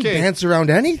 I didn't dance around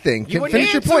anything.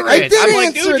 Finish your point. I did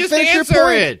answer it. Just Finish answer your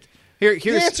point. it.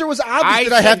 The answer was obvious.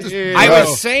 That I have to. I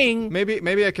was saying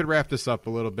maybe I could wrap this up a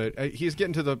little bit. He's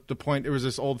getting to the point. There was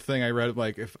this old thing I read,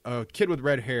 like if a kid with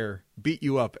red hair beat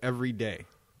you up every day,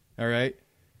 all right.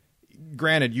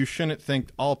 Granted, you shouldn't think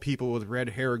all people with red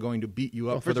hair are going to beat you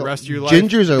up for the rest of your life.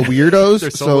 Gingers are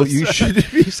weirdos, so you should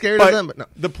be scared of them. But no.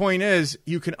 The point is,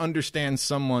 you can understand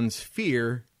someone's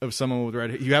fear of someone with red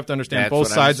hair. You have to understand both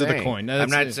sides of the coin. I'm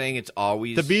not saying it's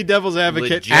always to be devil's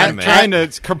advocate. I'm trying to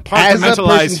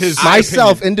compartmentalize his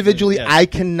myself opinion. individually. Yes. I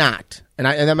cannot, and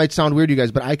that might sound weird to you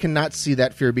guys, but I cannot see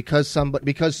that fear because some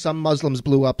Muslims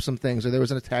blew up some things, or there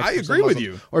was an attack. I agree with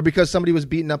you. Or because somebody was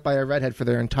beaten up by a redhead for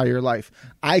their entire life.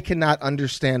 I cannot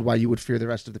understand why you would fear the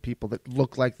rest of the people that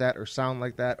look like that, or sound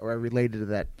like that, or are related to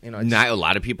that. Not a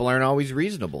lot of people aren't always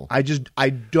reasonable. I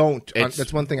don't.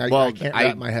 That's one thing I can't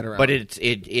wrap my head around. But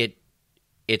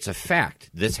it's a fact.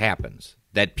 This happens.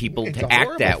 That people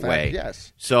act that way.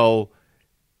 Yes. So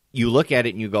you look at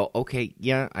it and you go, okay,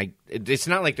 yeah. It's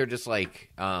not like they're just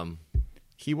like.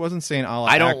 He wasn't saying Allah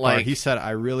I don't Akbar. like. He said,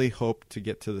 "I really hope to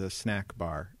get to the snack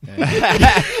bar."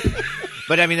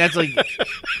 But I mean, that's like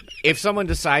if someone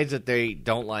decides that they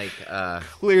don't like.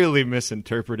 Clearly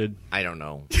misinterpreted. I don't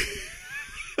know.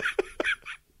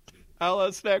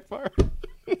 Allah snack bar.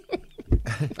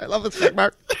 I love the snack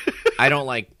bar. I don't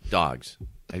like dogs.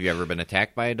 Have you ever been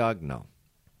attacked by a dog? No.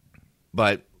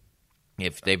 But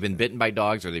if they've been bitten by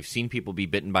dogs or they've seen people be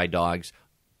bitten by dogs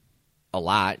a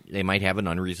lot, they might have an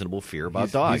unreasonable fear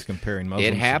about dogs. He's comparing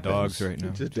Muslims to dogs right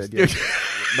now.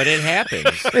 But it happens.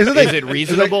 Is it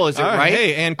reasonable? Is it right?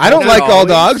 Hey, and I don't like all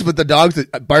dogs, but the dogs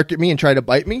that bark at me and try to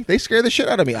bite me, they scare the shit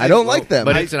out of me. I don't like them.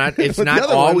 But it's not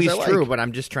always true. But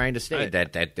I'm just trying to state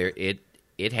that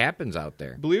it happens out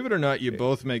there. Believe it or not, you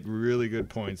both make really good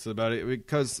points about it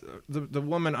because the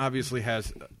woman obviously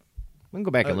has. We can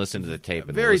go back and listen to the tape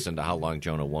and listen to how long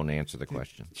Jonah won't answer the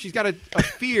question. She's got a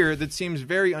fear that seems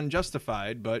very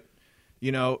unjustified, but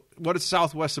what is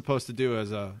Southwest supposed to do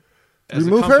as a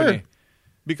remove company? Her?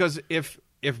 Because if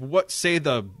say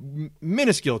the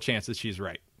minuscule chance that she's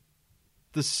right,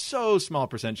 the so small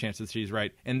percent chance that she's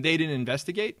right, and they didn't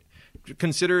investigate,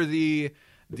 consider the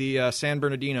San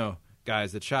Bernardino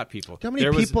guys that shot people. How many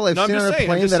people I've seen on a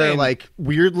plane that are like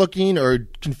weird looking or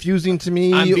confusing to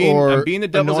me? I'm being the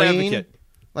devil's annoying? advocate.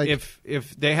 Like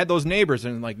if they had those neighbors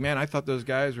and like, man, I thought those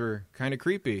guys were kind of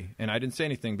creepy, and I didn't say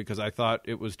anything because I thought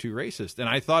it was too racist. And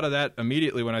I thought of that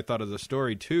immediately when I thought of the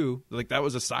story too. Like that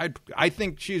was a side. I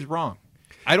think she's wrong.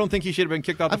 I don't think he should have been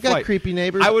kicked out the flight. I've got creepy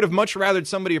neighbors. I would have much rather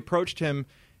somebody approached him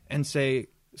and say,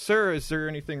 "Sir, is there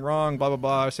anything wrong?" Blah blah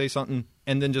blah. Say something,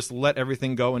 and then just let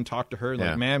everything go and talk to her.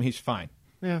 Like, ma'am, he's fine.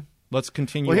 Yeah. Let's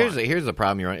continue. Well, on. here's the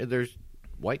problem. You're right. There's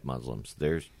white Muslims.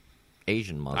 There's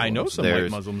Asian Muslims. I know some white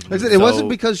Muslims. It wasn't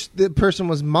because the person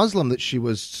was Muslim that she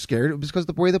was scared. It was because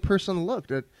the way the person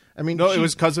looked. It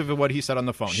was because of what he said on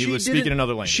the phone. He was speaking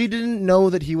another language. She didn't know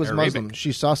that he was Arabic. Muslim.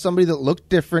 She saw somebody that looked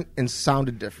different and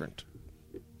sounded different.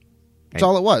 That's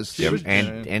all it was.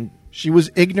 And she was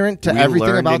ignorant to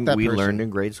everything about that person. We learned in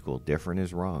grade school, different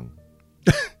is wrong.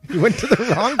 You went to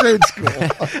the wrong grade school.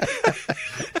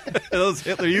 Those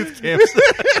Hitler youth camps.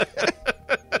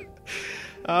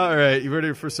 All right, you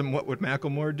ready for some What Would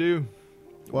Macklemore Do?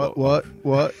 What?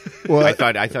 I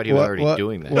thought he was already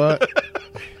doing that. What?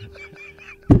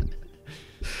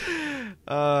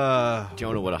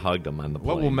 Jonah would have hugged him on the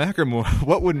plane.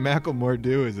 What would Macklemore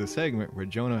do is a segment where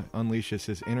Jonah unleashes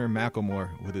his inner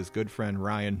Macklemore with his good friend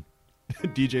Ryan,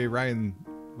 DJ Ryan.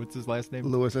 What's his last name?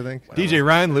 Lewis, I think. DJ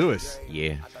Ryan Lewis.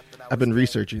 Yeah. I've been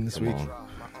researching this week.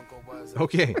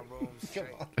 Okay.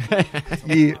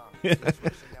 Yeah.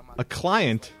 A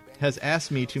client has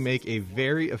asked me to make a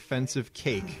very offensive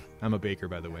cake. I'm a baker,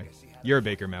 by the way. You're a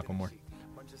baker, Macklemore.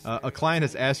 A client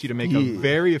has asked you to make a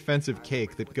very offensive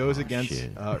cake that goes against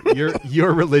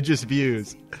your religious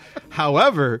views.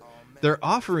 However, they're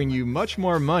offering you much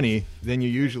more money than you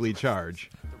usually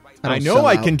charge. I know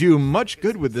I can do much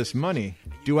good with this money.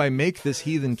 Do I make this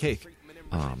heathen cake?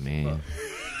 Oh, man.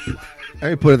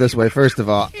 Let me put it this way. First of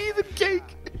all, Heathen cake.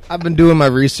 I've been doing my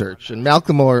research, and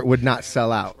Macklemore would not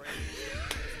sell out.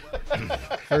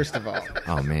 First of all.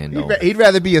 Oh, man, no. He'd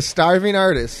rather be a starving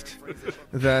artist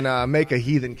than make a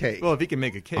heathen cake. Well, if he can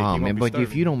make a cake, oh, he man, won't be but starving.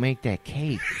 if you don't make that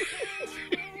cake,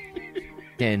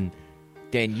 then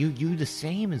you the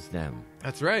same as them.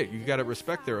 That's right. You got to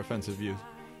respect their offensive views.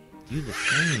 You the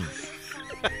same.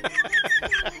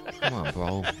 Come on,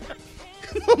 bro.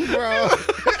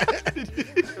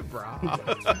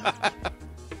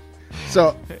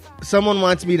 So, someone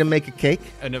wants me to make a cake?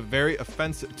 And a very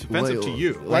offensive to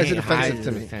you. Why is it offensive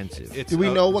to me? Offensive. Do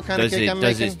we know what kind of cake I'm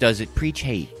making? Does it preach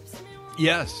hate?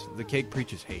 Yes, the cake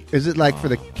preaches hate. Is it like for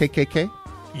the KKK?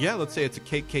 Yeah, let's say it's a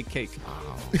cake.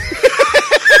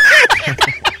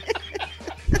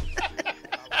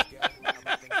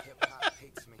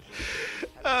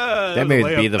 That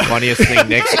may be the funniest thing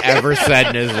Nick's ever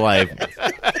said in his life.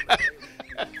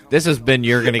 This has been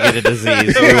You're Gonna Get a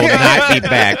Disease. We will not be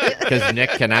back because Nick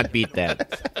cannot beat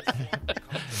that.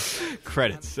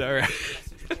 Credits. All right.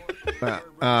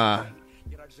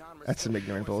 That's some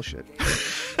ignorant bullshit.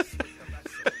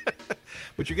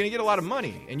 But you're going to get a lot of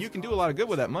money, and you can do a lot of good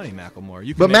with that money, Macklemore.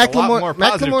 You can But make a lot more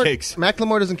positive cakes.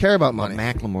 Macklemore doesn't care about money.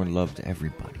 Macklemore loves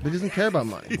everybody. He doesn't care about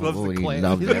money. He loves the He clan.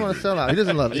 loves He doesn't want to sell out. He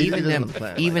doesn't love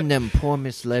it. even them poor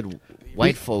misled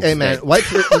white folks. Hey man,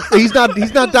 that,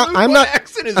 he's not down. I'm not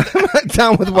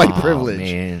down with white privilege.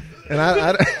 Man. And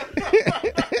I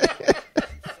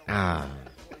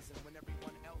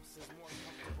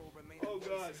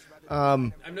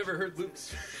I've never heard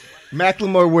Luke's.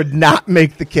 Macklemore would not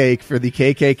make the cake for the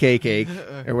KKK cake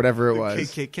or whatever it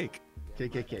was. Cake.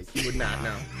 KKK. He would not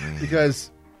know because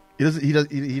he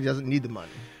doesn't need the money.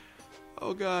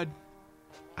 Oh God.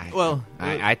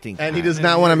 I think, And he does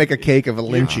not want to make a cake of a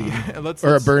lynching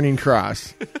or a burning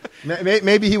cross.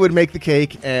 Maybe he would make the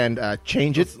cake and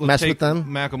change it, mess with them.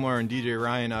 Macklemore and DJ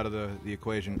Ryan out of the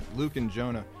equation. Luke and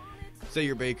Jonah, say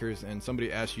you're bakers and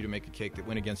somebody asked you to make a cake that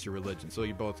went against your religion. So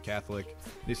you're both Catholic.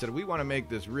 They said, we want to make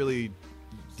this really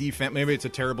maybe it's a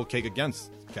terrible cake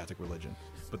against Catholic religion,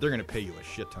 but they're going to pay you a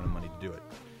shit ton of money to do it.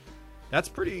 That's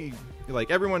pretty,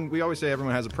 like everyone, we always say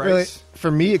everyone has a price. Really,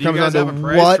 for me, it Do you comes guys down have to a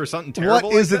price for something terrible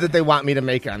what is like it that they want me to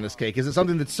make on this cake? Is it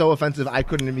something that's so offensive I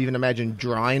couldn't even imagine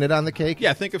drawing it on the cake?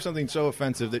 Yeah, think of something so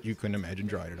offensive that you couldn't imagine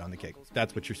drawing it on the cake.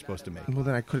 That's what you're supposed to make. Well,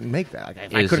 then I couldn't make that. Like,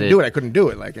 if I couldn't do it, I couldn't do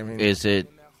it. Like, I mean,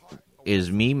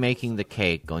 is me making the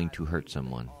cake going to hurt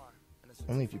someone?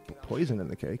 Only if you put poison in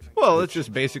the cake. Well, it's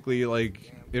just basically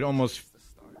like it almost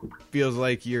feels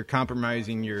like you're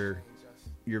compromising your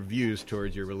views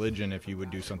towards your religion if you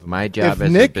would do something. My job if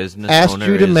as Nick a business asked owner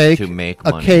you to is to make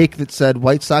a money. cake that said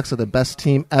White Sox are the best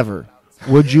team ever,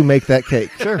 would you make that cake?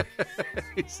 Sure.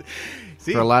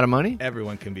 See, For a lot of money?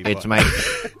 everyone can be. It's my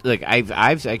look. I've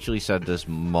actually said this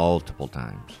multiple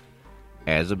times.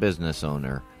 As a business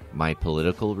owner, my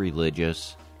political,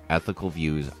 religious, ethical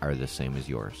views are the same as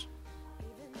yours.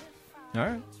 All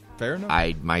right. Fair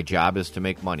enough. My job is to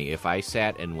make money. If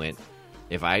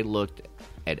I looked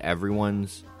at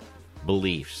everyone's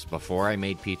beliefs before I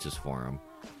made pizzas for them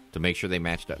to make sure they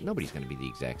matched up, nobody's going to be the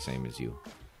exact same as you.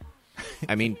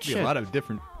 I mean, be a lot of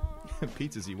different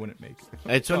pizzas you wouldn't make.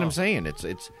 That's what I'm saying.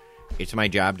 It's my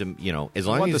job to, as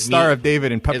long as the Star of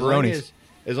David and pepperonis.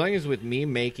 As long as with me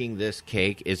making this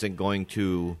cake isn't going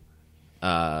to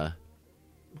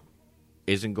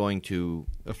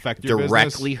affect your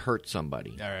directly business? hurt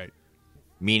somebody. All right.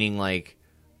 Meaning, like,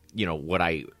 would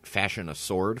I fashion a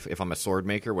sword? If I'm a sword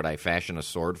maker, would I fashion a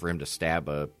sword for him to stab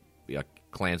a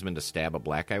Klansman to stab a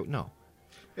black guy? No.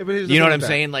 Yeah, but you know what I'm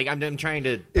saying? Like, I'm trying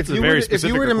to. If you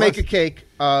were to make a cake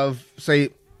of, say,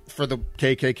 for the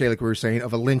KKK, like we were saying,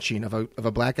 of a lynching, of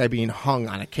a black guy being hung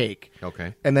on a cake.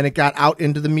 Okay. And then it got out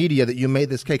into the media that you made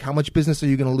this cake. How much business are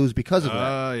you going to lose because of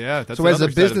that? Yeah. That's so as a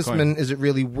businessman, is it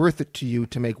really worth it to you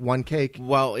to make one cake?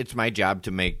 Well, it's my job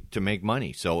to make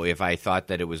money. So if I thought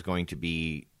that it was going to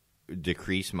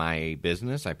decrease my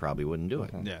business, I probably wouldn't do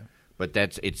it. Yeah. But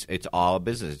it's all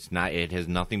business. It's not. It has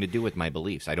nothing to do with my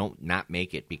beliefs. I don't not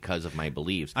make it because of my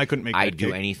beliefs. I couldn't make. I that do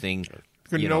cake. Anything.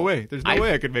 No way. There's no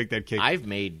way I could make that cake. I've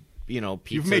made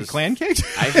pizzas. You've made clan cakes.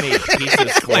 I've made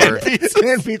pizzas for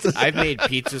clan pizzas. I've made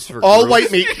pizzas for all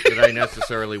white meat that I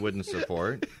necessarily wouldn't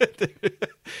support.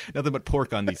 Nothing but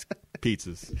pork on these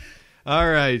pizzas. All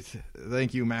right.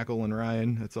 Thank you, Mackle and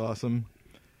Ryan. That's awesome.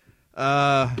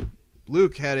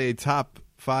 Luke had a top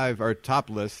 5 or top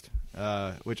list,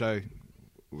 which I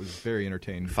was very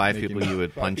entertained. 5 people you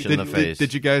would punch in the face.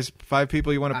 Did you guys 5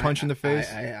 people you want to punch in the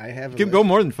face? I have. You can go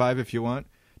more than 5 if you want.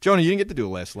 Jonah, you didn't get to do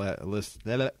a list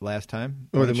last time.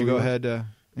 Why don't you go ahead? You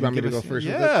want me to go first?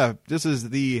 Yeah, this is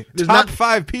the top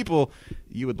 5 people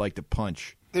you would like to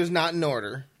punch. There's not an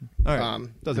order. All right.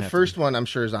 The first one I'm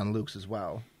sure is on Luke's as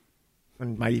well,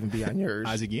 and might even be on yours.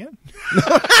 YGGAD?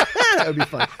 That would be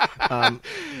fun.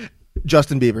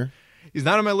 Justin Bieber. He's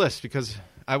not on my list because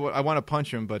I want to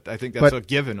punch him, but I think that's a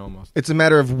given almost. It's a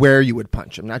matter of where you would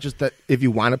punch him, not just that if you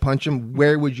want to punch him.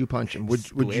 Where would you punch him? Would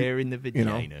Square you in the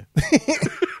vagina?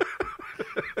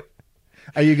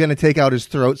 Are you going to take out his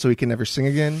throat so he can never sing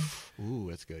again? Ooh,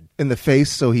 that's good. In the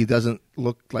face so he doesn't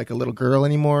look like a little girl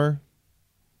anymore?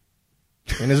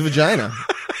 In his vagina.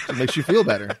 So it makes you feel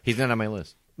better. He's not on my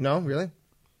list. No, really?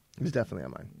 He's definitely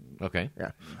on mine. Okay.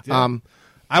 Yeah.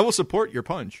 I will support your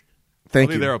punch. Thank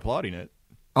I'll you. be there applauding it.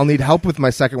 I'll need help with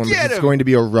my second one because it's going to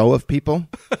be a row of people.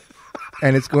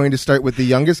 And it's going to start with the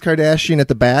youngest Kardashian at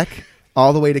the back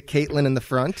all the way to Caitlyn in the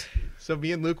front. So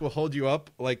me and Luke will hold you up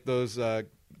like those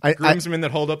groomsmen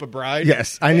that hold up a bride.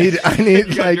 Yes, I need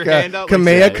like a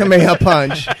Kamehameha Kamehameha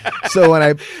punch. So when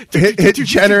I hit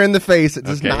Jenner in the face, it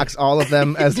just knocks all of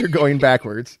them as they're going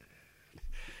backwards.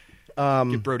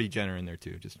 Get Brody Jenner in there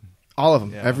too. Just all of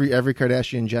them. Yeah. Every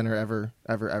Kardashian Jenner ever.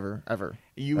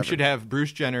 You should have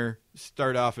Bruce Jenner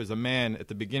start off as a man at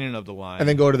the beginning of the line, and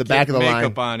then go to the back of the line.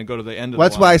 Makeup on and go to the end of the line.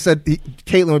 That's why I said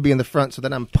Caitlyn would be in the front. So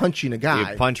then I'm punching a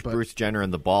guy. You punch Bruce Jenner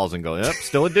in the balls and go, yep,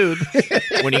 still a dude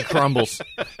when he crumbles.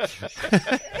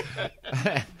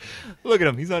 Look at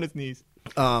him. He's on his knees.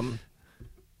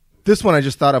 This one I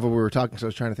just thought of when we were talking, so I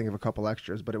was trying to think of a couple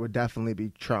extras, but it would definitely be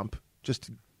Trump. Just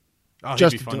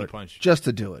he'd be fun to punch. Just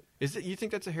to do it. Is it? You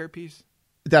think that's a hairpiece?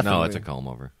 Definitely. No, it's a comb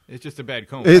over. It's just a bad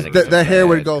comb. The hair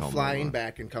would go flying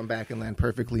back and come back and land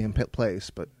perfectly in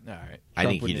place. But all right, I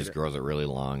think he just grows it really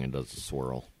long and does a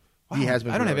swirl. Wow. He has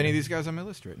been. I don't have any of these guys on my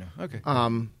list right now. Okay.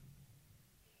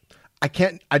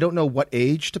 I don't know what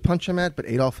age to punch him at, but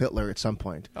Adolf Hitler at some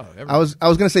point. Oh, I was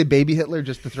going to say baby Hitler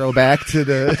just to throw back to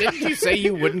the. Didn't you say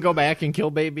you wouldn't go back and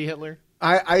kill baby Hitler?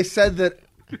 I said that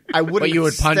I wouldn't. But you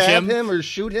would punch stab him or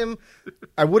shoot him.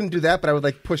 I wouldn't do that, but I would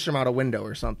like push him out a window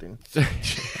or something.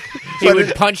 He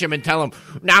would punch him and tell him,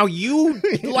 "Now you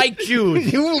like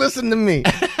Jews. You listen to me."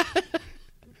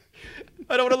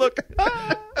 I don't want to look.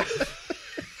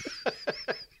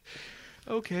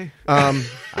 Okay.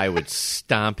 I would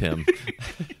stomp him.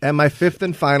 And my fifth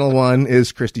and final one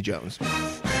is Christy Jones.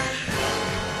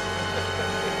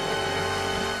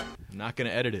 Not going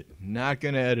to edit it.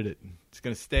 It's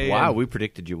going to stay Wow, in. we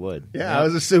predicted you would. Yeah, I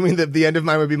was assuming that the end of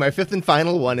mine would be my fifth and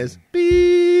final one is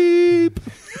beep.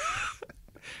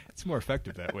 It's more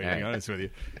effective that way, to be honest with you.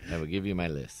 I will give you my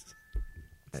list.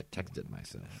 I texted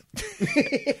myself.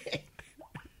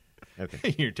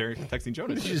 Okay. You're texting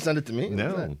Jonah. Did you just send it to me?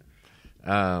 No.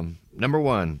 Number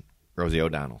 1, Rosie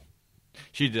O'Donnell.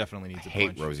 She definitely needs a Hate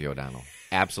punch. Rosie O'Donnell.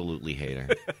 Absolutely hate her.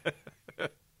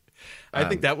 I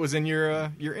think that was in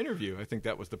your interview. I think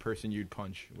that was the person you'd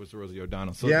punch was Rosie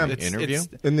O'Donnell. So Yeah. Interview?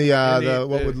 In the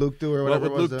what would Luke do or whatever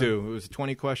What would it was. Luke do? It was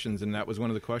 20 questions, and that was one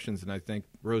of the questions. And I think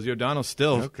Rosie O'Donnell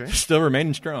still Okay. still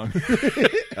remaining strong.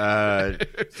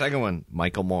 Second one,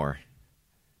 Michael Moore.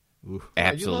 Ooh.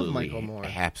 Absolutely. You love Michael Moore.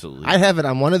 Absolutely. I have it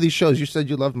on one of these shows. You said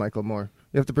you love Michael Moore.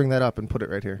 You have to bring that up and put it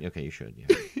right here. Okay, you should. Yeah.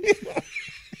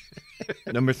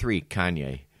 Number 3,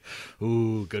 Kanye.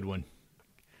 Ooh, good one.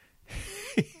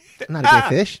 Not a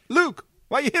big fish. Luke,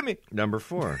 why you hit me? Number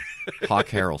 4, Hawk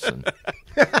Harrelson.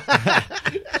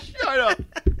 Shut up.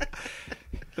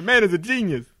 The man is a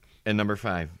genius. And number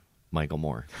 5, Michael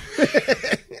Moore.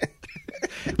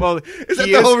 Well, Is that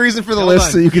the whole reason for the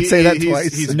list? So you could say that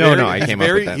twice. No, I came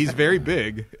up with that. He's very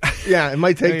big. Yeah, it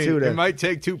might take two. It might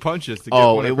take 2 punches to get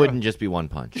Oh, one it across. wouldn't just be one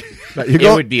punch. It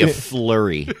It would be a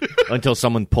flurry until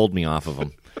someone pulled me off of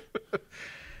him.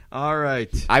 All right.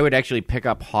 I would actually pick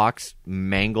up Hawk's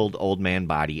mangled old man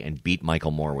body and beat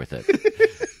Michael Moore with it.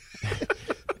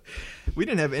 We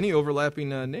didn't have any overlapping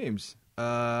names.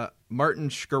 Martin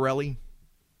Shkreli.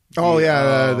 Oh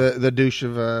yeah, the douche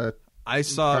of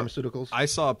pharmaceuticals. pharmaceuticals. I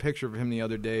saw a picture of him the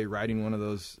other day riding one of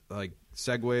those like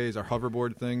Segways or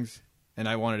hoverboard things, and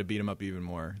I wanted to beat him up even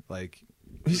more. Like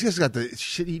He's just got the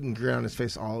shit-eating grin on his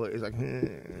face all. He's like,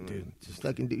 dude, just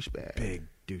fucking douchebag. big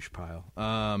douche pile.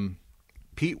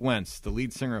 Pete Wentz, the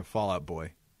lead singer of Fall Out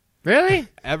Boy. Really?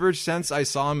 Ever since I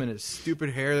saw him and his stupid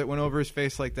hair that went over his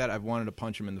face like that, I've wanted to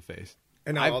punch him in the face.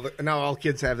 And now all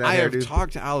kids have that I hair, have dude.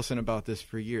 talked to Allison about this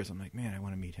for years. I'm like, man, I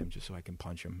want to meet him just so I can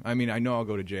punch him. I mean, I know I'll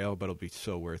go to jail, but it'll be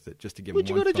so worth it just to give Would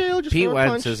him you one go to jail just Pete for a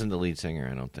Wentz punch? isn't the lead singer,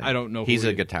 I don't think. I don't know He's who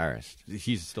a he is. guitarist.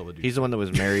 He's still a dude. He's the one that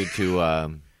was married to...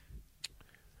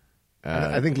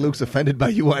 I think Luke's offended by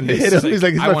you wanting to He's hit him. like, He's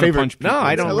like, he's I my wanna favorite. punch No, Pete I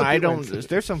Wentz. don't. love I Pete don't. Wentz.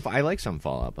 There's some. I like some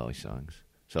Fall Out Boy songs.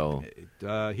 So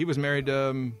He was married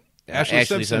to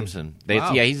Ashley Simpson.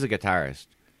 Wow. Yeah, he's a guitarist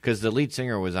because the lead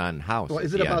singer was on House. Well, at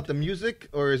is it the about end. the music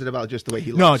or is it about just the way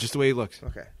he looks? No, just the way he looks.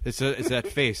 Okay. It's that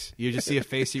face. You just see a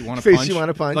face you want to Face punch. you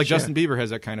wanna punch, Like yeah. Justin Bieber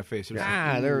has that kind of face.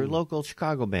 They're a local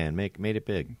Chicago band. Made it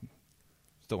big.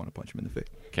 Still want to punch him in the face.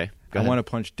 Okay, I want to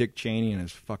punch Dick Cheney in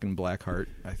his fucking black heart.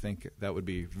 I think that would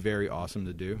be very awesome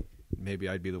to do. Maybe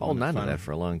I'd be the Oh, one. none of find that him.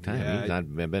 for a long time. Yeah, He's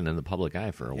not been in the public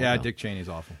eye for a while. Yeah, Dick Cheney's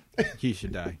awful. He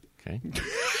should die. Okay.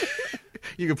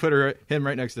 You could put him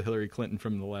right next to Hillary Clinton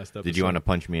from the last episode. Did you want to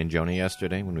punch me and Jonah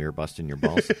yesterday when we were busting your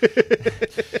balls?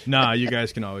 Nah, you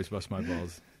guys can always bust my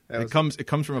balls. That It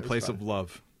comes from a place of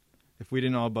love. If we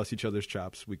didn't all bust each other's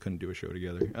chops, we couldn't do a show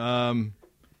together.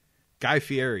 Guy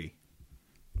Fieri.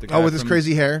 The guy with his from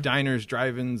crazy hair? Diners,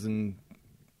 drive-ins, and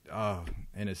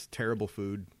his terrible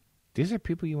food. These are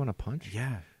people you want to punch?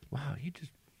 Yeah. Wow,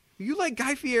 You like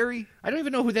Guy Fieri? I don't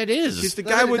even know who that is. He's the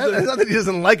guy with It's the... not that he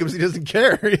doesn't like him; he doesn't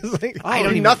care. He's like, I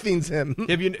don't even- nothing's him.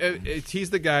 Have you, he's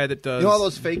the guy that does... You know all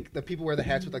those fake the people wear the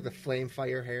hats with like the flame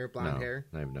fire hair, blonde No, hair.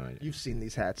 I have no idea. You've seen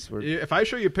these hats. Where If I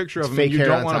show you a picture of It's him fake and you hair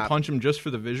don't on want to top. punch him just for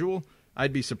the visual,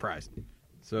 I'd be surprised.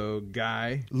 So,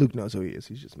 Guy Luke knows who he is.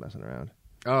 He's just messing around.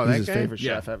 Oh, He's that his guy? favorite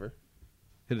Yeah. chef ever.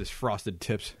 hit his frosted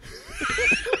tips.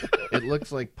 It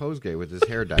looks like Posgay with his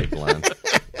hair dyed blonde.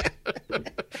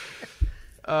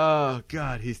 Oh,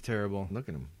 God, he's terrible. Look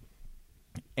at him.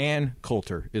 Ann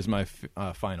Coulter is my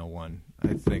final one.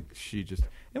 I think she just...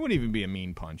 It wouldn't even be a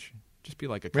mean punch. Just be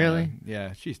like a kinda, Really?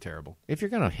 Yeah, she's terrible. If you're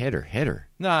gonna hit her, hit her.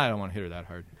 No, I don't want to hit her that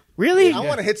hard. Really? I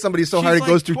want to hit somebody so She's hard it like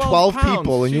goes through 12 12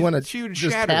 people, and you pounds. want She to would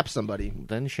just shatter. tap somebody.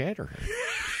 Then shatter her.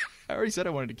 I already said I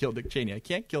wanted to kill Dick Cheney. I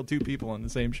can't kill two people on the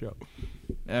same show.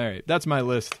 All right, that's my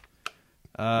list.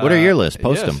 What are your lists?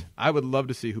 Post yes, them. I would love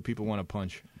to see who people want to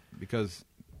punch because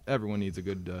everyone needs a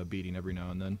good beating every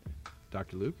now and then.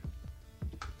 Dr. Luke?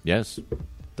 Yes.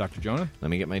 Dr. Jonah?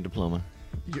 Let me get my diploma.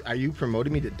 Are you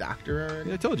promoting me to doctor already?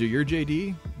 Yeah, I told you, you're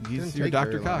JD. He's Didn't your take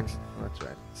Dr. very long. Cox. Oh, that's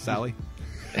right. Sally?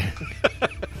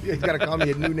 You got to call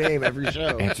me a new name every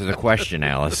show. Answer the question,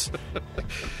 Alice.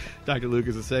 Dr. Luke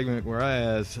is a segment where I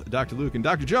ask Dr. Luke and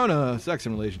Dr. Jonah sex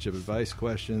and relationship advice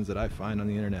questions that I find on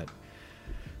the internet.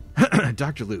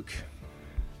 Dr. Luke,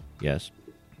 Yes.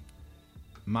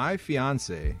 my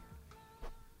fiance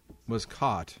was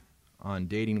caught on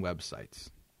dating websites.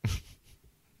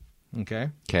 Okay?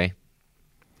 Okay.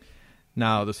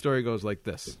 Now, the story goes like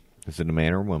this. Is it a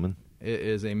man or a woman? It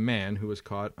is a man who was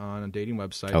caught on a dating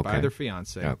website by Okay. their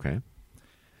fiance. Okay.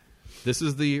 This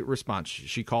is the response.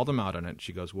 She called him out on it.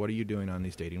 She goes, "What are you doing on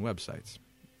these dating websites?"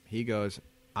 He goes,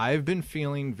 "I've been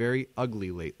feeling very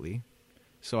ugly lately,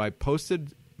 so I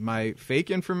posted my fake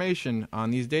information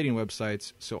on these dating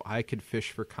websites so I could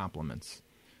fish for compliments,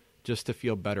 just to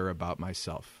feel better about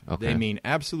myself. Okay. They mean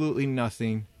absolutely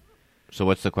nothing." So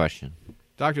what's the question?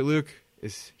 Dr. Luke,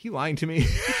 is he lying to me?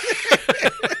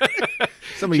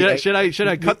 Should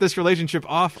I cut this relationship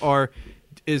off, or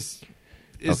is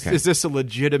this a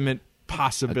legitimate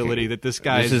possibility that this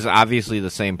guy? This is obviously the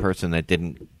same person that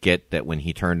didn't get that when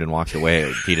he turned and walked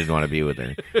away, he didn't want to be with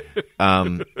her. I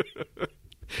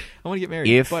want to get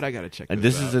married, but I got to check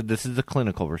this out. This is a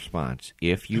clinical response.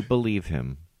 If you believe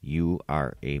him, you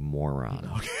are a moron.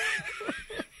 Okay.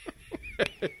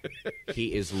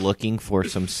 He is looking for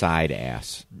some side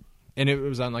ass. And it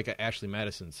was on like an Ashley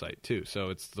Madison site too, so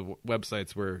it's the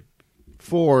websites where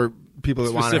for people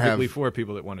that want to have specifically for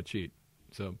people that want to cheat.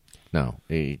 So no,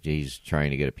 he's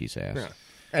trying to get a piece of ass,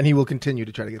 and he will continue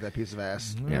to try to get that piece of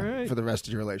ass for the rest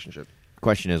of your relationship.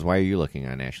 Question is, why are you looking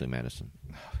on Ashley Madison?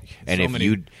 And so if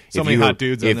many hot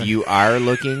dudes. If you are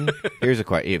looking, here's a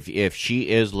question: if she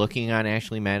is looking on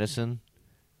Ashley Madison,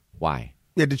 why?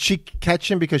 Yeah, did she catch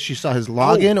him because she saw his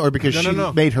login, or because she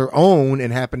made her own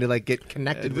and happened to like get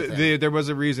connected with him? There was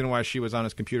a reason why she was on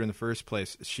his computer in the first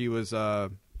place. She was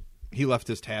he left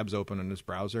his tabs open in his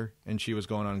browser, and she was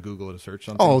going on Google to search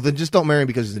something. Oh, then just don't marry him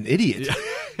because he's an idiot.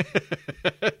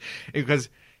 Because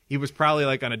he was probably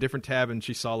like on a different tab, and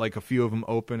she saw like a few of them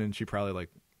open, and she probably like,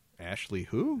 Ashley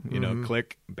who? You know,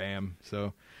 click, bam.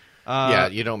 So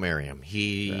you don't marry him.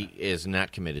 He is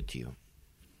not committed to you.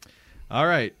 All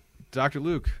right. Dr.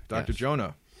 Luke, Dr. Yes.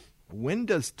 Jonah, when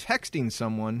does texting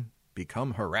someone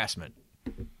become harassment?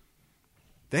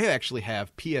 They actually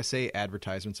have PSA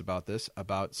advertisements about this,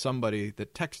 about somebody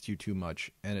that texts you too much,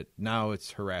 and now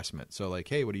it's harassment. So like,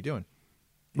 hey, what are you doing?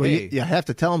 Well, hey. you have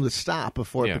to tell them to stop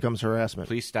before it becomes harassment.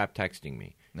 Please stop texting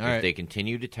me. All if right. they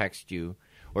continue to text you,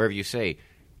 or if you say,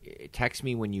 text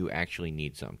me when you actually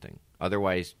need something.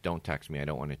 Otherwise, don't text me. I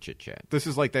don't want to chit-chat. This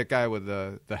is like that guy with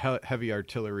the heavy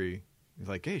artillery. He's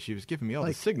like, hey, she was giving me all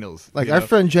the signals. Like our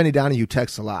friend Jenny Donahue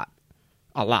texts a lot.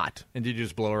 A lot. And did you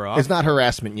just blow her off? It's not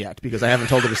harassment yet because I haven't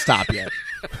told her to stop yet.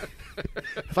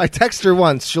 If I text her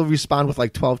once, she'll respond with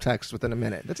like 12 texts within a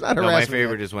minute. That's not harassment. My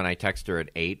favorite is when I text her at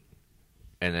 8,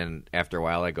 and then after a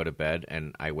while I go to bed,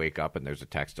 and I wake up, and there's a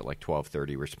text at like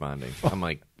 12:30 responding. I'm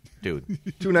like, dude.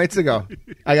 2 nights ago,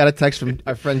 I got a text from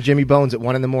our friend Jimmy Bones at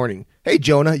 1 a.m. Hey,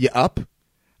 Jonah, you up?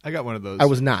 I got one of those. I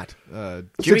was not.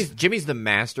 Jimmy's the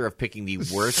master of picking the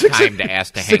worst time to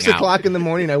ask to hang out. 6 o'clock in the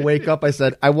morning, I wake up. I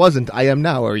said, I wasn't. I am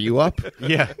now. Are you up?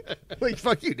 Yeah. Like,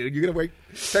 fuck you, dude. You're going to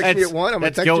text me at 1? I'm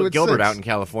going to text you at Gilbert 6. out in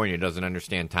California doesn't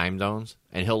understand time zones,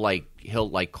 and he'll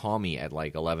call me at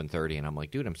like 11:30, and I'm like,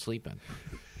 dude, I'm sleeping.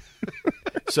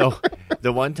 So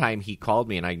the one time he called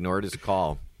me, and I ignored his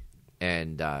call,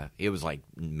 and it was like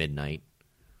midnight.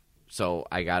 So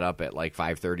I got up at like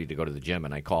 5:30 to go to the gym,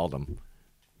 and I called him.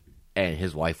 And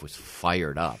his wife was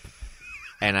fired up.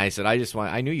 And I said,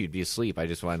 I knew you'd be asleep. I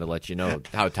just wanted to let you know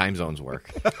how time zones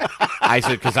work. I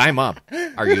said, because I'm up.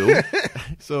 Are you?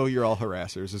 So you're all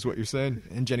harassers, is what you're saying?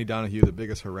 And Jenny Donahue, the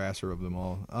biggest harasser of them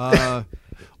all.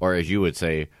 Or as you would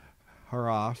say,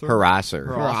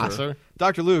 harasser.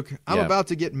 Dr. Luke, I'm about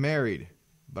to get married,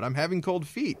 but I'm having cold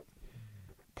feet.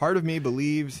 Part of me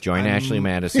believes... Join Ashley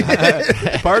Madison.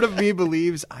 Part of me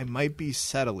believes I might be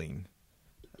settling.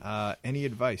 Any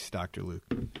advice, Dr. Luke?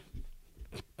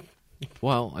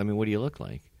 Well, I mean, what do you look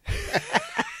like?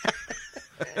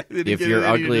 If you're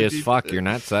ugly as fuck, you're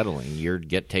not settling. You're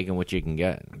taking what you can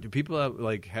get. Do people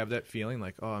have that feeling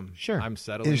like, oh, I'm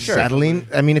settling? Settling?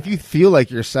 I mean, if you feel like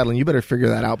you're settling, you better figure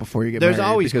that out before you get married. There's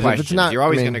always because questions. If it's not, you're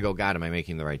always going to go, God, am I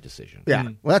making the right decision? Yeah.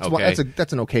 Well, that's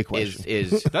an okay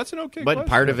question. That's an okay question. But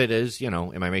part of it is,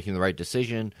 am I making the right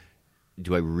decision?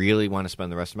 Do I really want to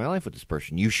spend the rest of my life with this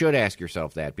person? You should ask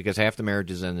yourself that, because half the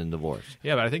marriages end in divorce.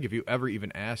 Yeah, but I think if you ever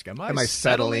even ask, am I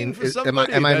settling for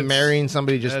somebody? Am I marrying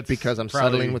somebody just because I'm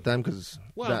settling with them? Because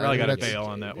probably got to bail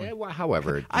on that one.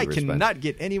 However, I cannot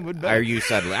get anyone better. Are you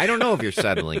settling? I don't know if you're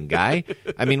settling, guy.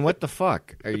 I mean, what the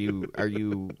fuck? Are you?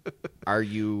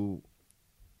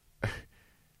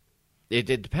 It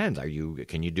depends.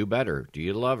 Can you do better? Do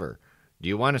you love her? Do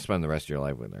you want to spend the rest of your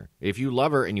life with her? If you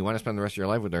love her and you want to spend the rest of your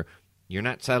life with her, you're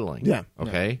not settling. Yeah.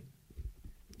 Okay?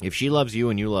 Yeah. If she loves you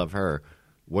and you love her,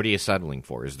 what are you settling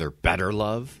for? Is there better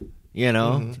love?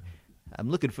 Mm-hmm. I'm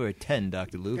looking for a 10,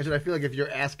 Dr. Luke. I feel like if you're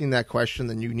asking that question,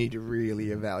 then you need to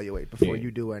really evaluate before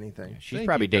you do anything. She's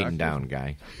probably dating down,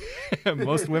 guy.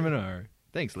 Most women are.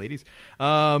 Thanks, ladies.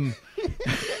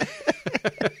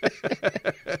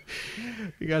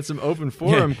 We got some open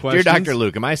forum questions. Dear Dr.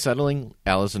 Luke, am I settling?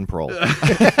 Allison Prohl.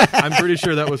 I'm pretty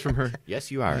sure that was from her.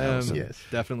 Yes, you are, Allison. Yes.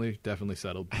 Definitely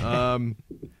settled.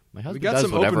 My husband got does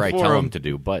some whatever I open tell forum. him to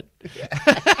do, but...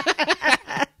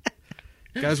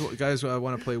 Guys, I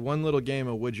want to play one little game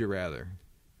of Would You Rather.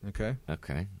 Okay?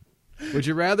 Okay. Would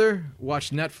you rather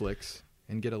watch Netflix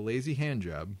and get a lazy hand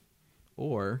job,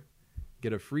 or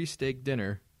get a free steak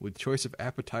dinner with choice of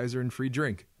appetizer and free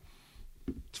drink.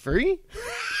 It's free?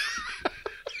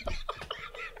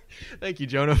 Thank you,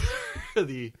 Jonah.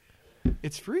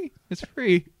 It's free. It's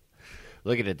free.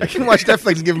 Look at it. I can watch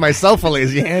Netflix and give myself a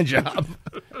lazy hand job.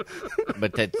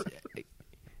 But that's...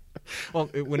 Well,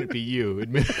 it wouldn't be you.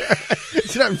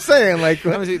 That's what I'm saying. Like,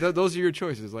 Honestly, those are your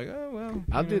choices. Like, oh, well.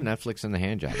 I'll do Netflix and the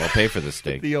hand job. I'll pay for the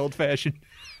steak. The old-fashioned.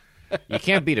 You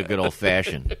can't beat a good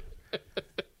old-fashioned.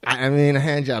 I mean, a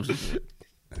hand job's...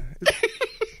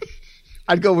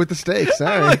 I'd go with the steak.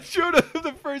 Sorry. Like Jonah,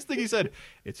 the first thing he said,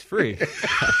 it's free.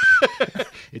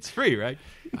 It's free, right?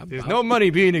 There's no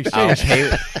money being exchanged.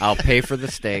 I'll pay for the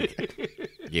steak.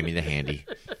 Give me the handy.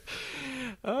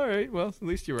 All right. Well, at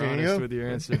least you were honest with your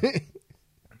answer.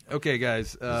 Okay, guys.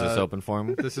 Is this open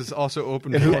forum? This is also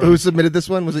open And forum. who submitted this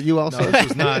one? Was it you also? No, this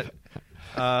was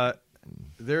not.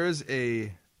 There is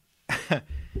a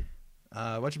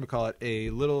whatchamacallit, a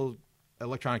little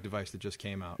electronic device that just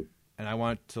came out, and I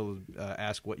want to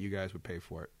ask what you guys would pay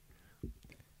for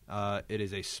it. It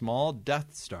is a small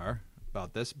Death Star,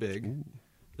 about this big,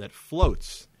 that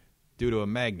floats due to a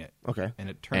magnet. Okay. And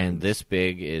it turns. And this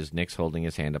big is Nick's holding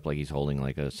his hand up like he's holding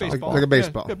like a softball. Baseball. Like a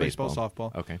baseball. Yeah, baseball,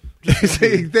 softball. Okay.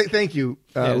 Thank you,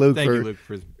 Luke. Thank for you, Luke,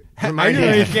 for reminding I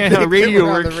don't me. understand how Get radio one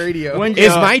on works. the radio. When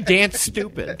Is my dance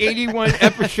stupid? 81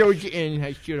 episodes in,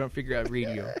 I still don't figure out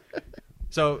radio.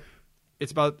 So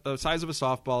it's about the size of a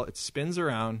softball. It spins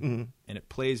around, and it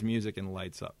plays music and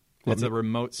lights up. It's a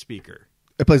remote speaker.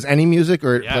 It plays any music,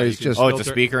 or it Yeah, plays you can just... Oh, it's a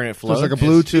speaker and it So it's floats? like a The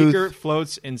Bluetooth... speaker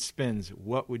floats and spins.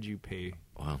 What would you pay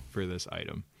for this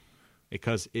item?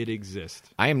 Because it exists.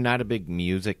 I am not a big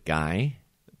music guy.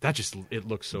 It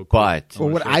looks so cool. But- Well,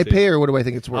 would I pay, or what do I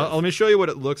think it's worth? Let me show you what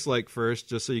it looks like first,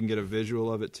 just so you can get a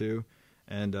visual of it too,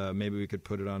 and maybe we could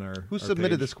put it on our. Who our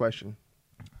submitted page. this question?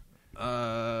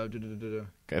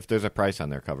 If there's a price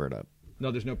on there, cover it up. No,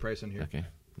 there's no price on here. Okay.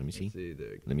 Let me see. Let's see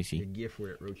Let me see. the GIF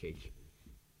where it rotates,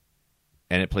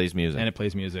 And it plays music. and it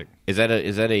plays music. Is that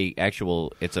a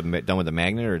actual? It's done with a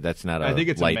magnet, or that's not a I think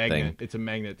it's light a magnet. thing? It's a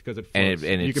magnet because it And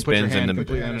floats. it you can put your spins hand in the.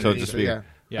 completely So underneath it's a it. speaker.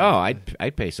 Yeah. Oh,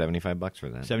 I'd pay $75 for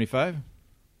that. 75.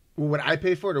 Well, would I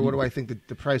pay for it, or what do I think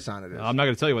the price on it is? I'm not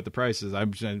going to tell you what the price is.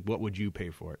 I'm saying, what would you pay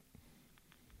for it?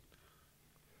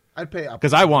 I'd pay...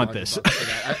 'Cause I want this.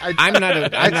 I'm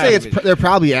not. I'd say they're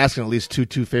probably asking at least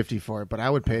 $250 for it, but I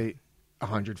would pay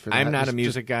 $100 for that. I'm not a Just-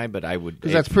 music guy, but I would.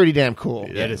 because that's pretty damn cool.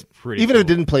 That is pretty. Even cool. if it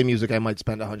didn't play music, I might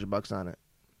spend $100 on it.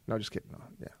 No, just kidding. No,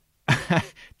 yeah.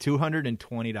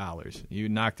 $220. You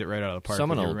knocked it right out of the park.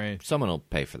 someone with will. your range. Someone will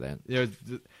pay for that.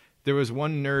 There was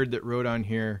one nerd that wrote on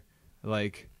here,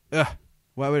 like, ugh,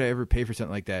 why would I ever pay for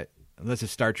something like that unless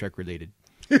it's Star Trek related?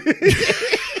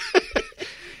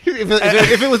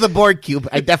 If it was a board cube,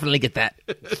 I'd definitely get that.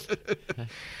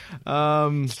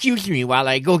 Excuse me while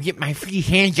I go get my free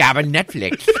hand job on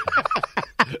Netflix.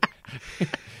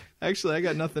 Actually, I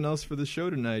got nothing else for the show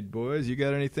tonight, boys. You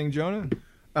got anything, Jonah?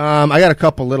 I got a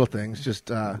couple little things. Just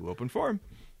Open forum.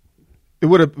 it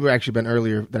would have actually been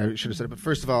earlier that I should have said it. But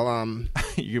first of all,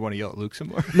 You want to yell at Luke some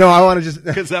more? no, I want to just...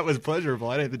 Because that was pleasurable.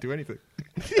 I didn't have to do anything.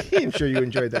 I'm sure you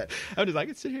enjoyed that. I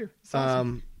could sit here. It's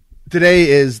awesome. Today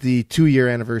is the 2-year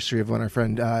anniversary of when our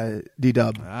friend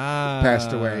D-Dub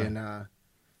passed away, and I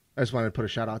just wanted to put a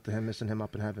shout out to him, missing him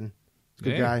up in heaven. He's a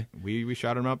good guy. We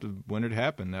shot him up when it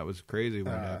happened. That was crazy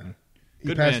when it happened.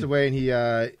 He passed away, and he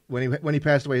when he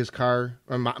passed away, his car.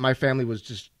 Or my family was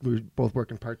just, we were both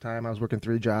working part time. I was working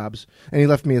 3 jobs, and he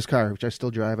left me his car, which I still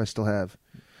drive. I still have.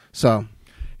 So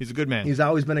He's a good man. he's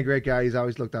always been a great guy. He's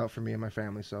always looked out for me and my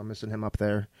family. So I'm missing him up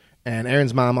there. And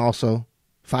Aaron's mom also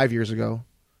 5 years ago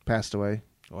passed away.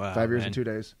 Wow, 5 years man. and 2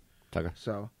 days. Tucker.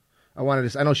 So I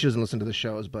wanted to. I know she doesn't listen to the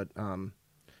shows, but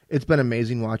it's been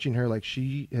amazing watching her. Like,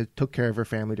 she took care of her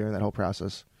family during that whole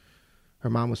process. Her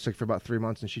mom was sick for about 3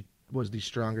 months, and she was the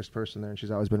strongest person there, and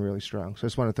she's always been really strong. So I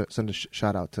just wanted to send a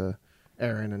shout out to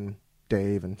Aaron and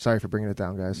Dave, and sorry for bringing it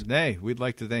down, guys. Hey, we'd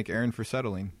like to thank Aaron for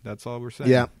settling. That's all we're saying.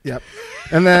 Yeah, yep.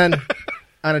 And then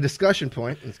on a discussion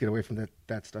point, let's get away from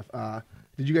that stuff.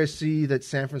 Did you guys see that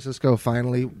San Francisco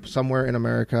finally, somewhere in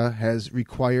America, has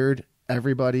required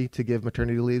everybody to give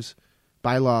maternity leaves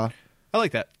by law? I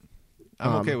like that.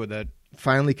 I'm okay with that.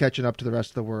 Finally catching up to the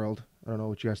rest of the world. I don't know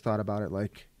what you guys thought about it.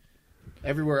 Like,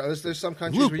 everywhere, there's some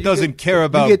countries where Luke you doesn't get- care you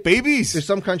about get- babies. There's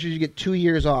some countries you get 2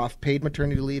 years off paid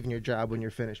maternity leave in your job when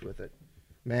you're finished with it,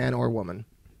 man or woman.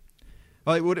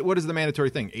 Like, what is the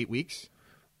mandatory thing? 8 weeks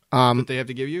that they have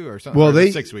to give you, or something? Well, Or is it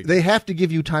they 6 weeks. they have to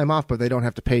give you time off, but they don't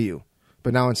have to pay you.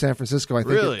 But now in San Francisco, I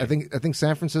think Really? I think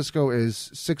San Francisco is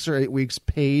 6 or 8 weeks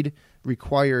paid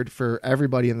required for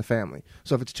everybody in the family.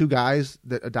 So if it's 2 guys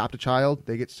that adopt a child,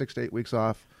 they get 6 to 8 weeks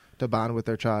off to bond with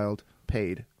their child,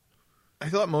 paid. I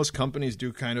thought most companies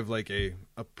do kind of like a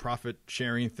profit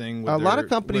sharing thing. With A lot of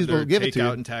companies will give it to you.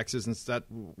 Takeout and taxes and stuff,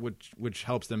 which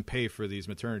helps them pay for these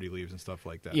maternity leaves and stuff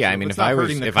like that. Yeah, so I mean, if I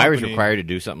was required to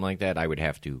do something like that, I would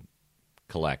have to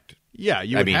collect. Yeah,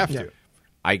 you would have to.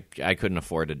 I couldn't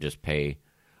afford to just pay.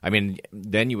 I mean,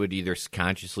 then you would either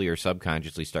consciously or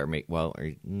subconsciously start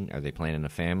are they planning a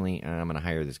family? I'm going to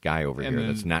hire this guy over here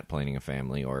that's not planning a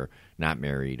family or not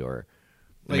married or.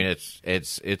 I mean,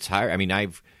 it's hard. I mean,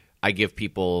 I give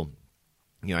people,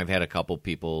 I've had a couple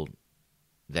people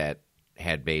that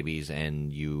had babies,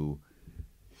 and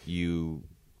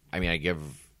I give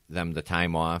them the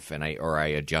time off, and I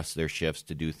adjust their shifts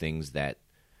to do things that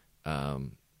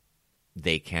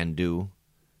they can do.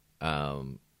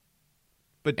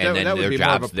 But and then that would their be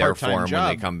jobs more of a there for part-time them job.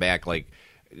 when they come back. Like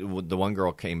the one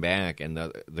girl came back, and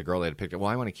the girl that had picked up.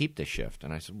 Well, I want to keep this shift,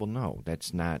 and I said, well, no,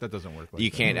 that's not. That doesn't work. Like You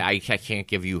that. can't. I can't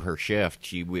give you her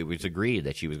shift. It was agreed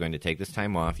that she was going to take this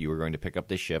time off. You were going to pick up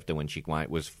this shift, and when she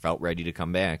felt ready to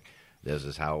come back, this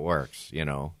is how it works.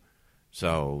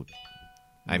 So,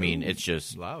 I mean, it's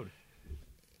just loud.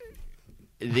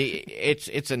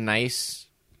 It's a nice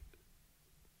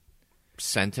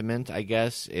sentiment, I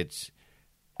guess.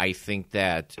 I think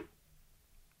that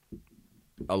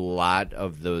a lot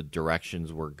of the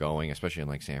directions we're going, especially in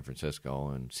like San Francisco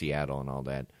and Seattle and all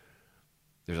that,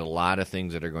 there's a lot of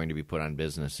things that are going to be put on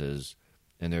businesses,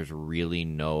 and there's really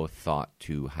no thought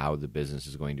to how the business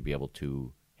is going to be able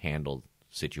to handle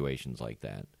situations like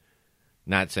that.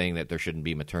 Not saying that there shouldn't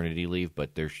be maternity leave,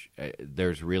 but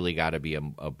there's really got to be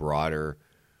a broader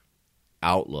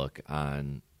outlook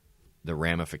on the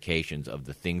ramifications of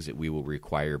the things that we will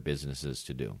require businesses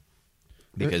to do,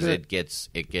 because it gets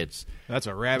that's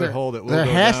a rabbit hole that will there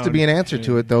go has down. to be an answer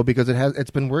to it, though, because it's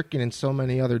been working in so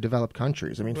many other developed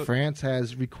countries. I mean, France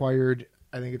has required,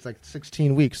 I think it's like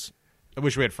 16 weeks. I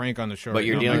wish we had Frank on the show. But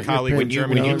you're My dealing colleague when in you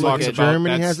Germany. He look talks at about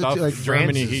Germany that has it stuff. too, like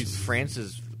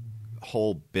France's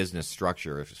whole business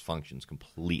structure functions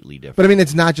completely different. But I mean,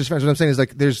 it's not just France. What I'm saying is,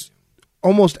 like, there's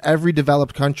almost every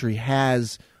developed country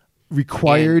has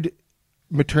required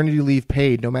maternity leave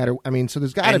paid, no matter. I mean, so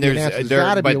there's got to be an answer. There's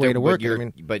got to be a way to work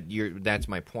it. That's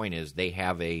my point. Is they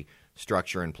have a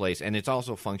structure in place, and it's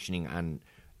also functioning on,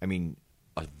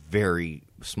 a very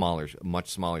much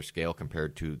smaller scale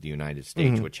compared to the United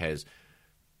States, which has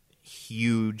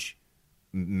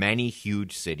many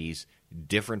huge cities,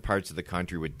 different parts of the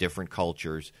country with different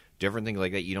cultures, different things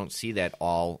like that. You don't see that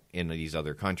all in these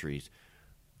other countries,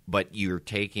 but you're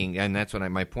taking, and that's what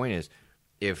my point is.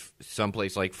 If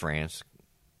someplace like France,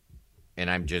 and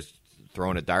I'm just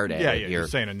throwing a dart at it here, you're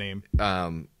saying a name,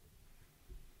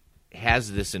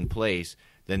 has this in place,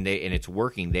 then and it's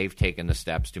working. They've taken the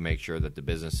steps to make sure that the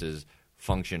businesses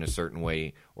function a certain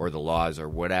way, or the laws, or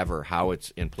whatever, how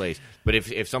it's in place. But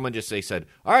if someone just said,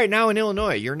 all right, now in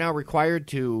Illinois, you're now required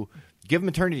to give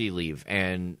maternity leave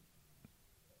and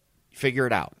figure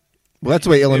it out. Well, that's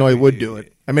the way Illinois would do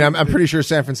it. I mean, I'm pretty sure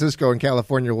San Francisco and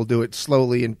California will do it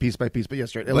slowly and piece by piece. But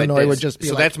yes, right, Illinois would just be.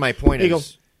 So that's my point.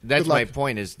 That's my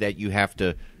point is that you have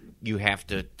to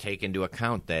take into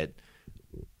account that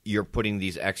you're putting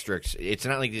these extra. It's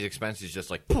not like these expenses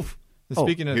just like poof.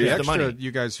 Speaking of the here's extra, the money.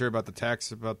 You guys heard about the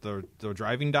tax about the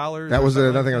driving dollars? That was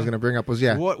another thing I was going to bring up. Was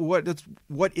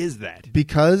what is that?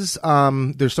 Because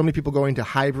there's so many people going to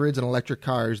hybrids and electric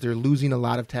cars, they're losing a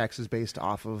lot of taxes based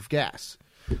off of gas.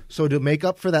 So to make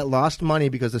up for that lost money,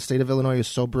 because the state of Illinois is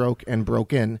so broke and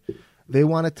broken, they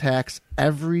want to tax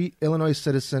every Illinois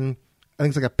citizen. I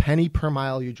think it's like a penny per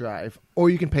mile you drive, or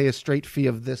you can pay a straight fee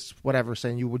of this, whatever,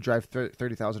 saying you would drive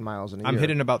 30,000 miles in a year. I'm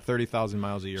hitting about 30,000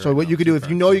 miles a year. So what you could do, if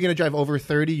you know you're going to drive over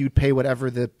 30, you'd pay whatever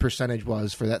the percentage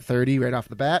was for that 30 right off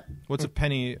the bat. What's a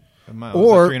penny a mile?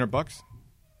 Or $300?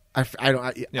 I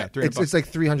don't. Yeah, it's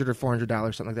like $300 or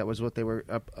 $400, something like that was what they were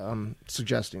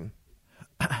suggesting.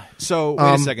 So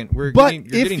wait a second, you're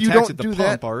getting taxed at the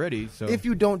pump already. So if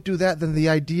you don't do that, then the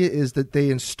idea is that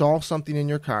they install something in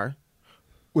your car,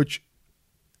 which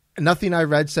nothing I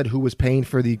read said who was paying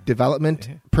for the development,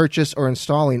 purchase, or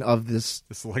installing of this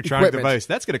electronic equipment. device.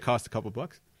 That's going to cost a couple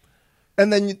bucks.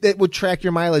 And then it would track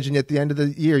your mileage, and at the end of the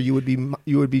year, you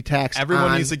would be taxed.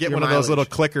 Everyone needs to get one of those little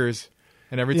clickers.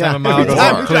 And every Yeah. time a mile goes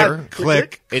Every up, time.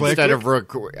 click. Instead of,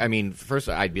 first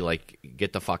I'd be like,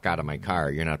 get the fuck out of my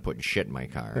car. You're not putting shit in my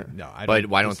car. No, I don't. But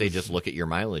why don't they just look at your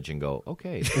mileage and go,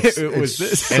 okay, it was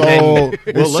this. So And then we'll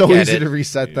it's look so at easy it. to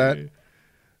reset that.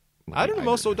 I don't know.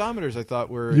 Most odometers I thought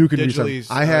were You can digitally.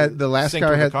 reset. I had the last synced car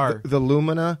I with had the car. the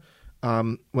Lumina.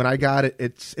 When I got it,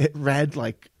 it read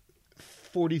like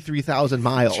 43,000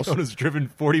 miles. Jonah's driven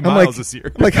 40 miles this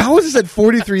year. Like, how is this at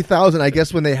 43,000? I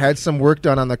guess when they had some work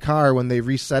done on the car, when they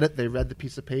reset it, they read the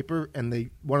piece of paper, and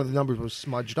one of the numbers was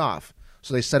smudged off.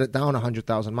 So they set it down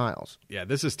 100,000 miles. Yeah,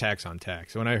 this is tax on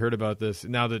tax. So when I heard about this,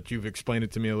 now that you've explained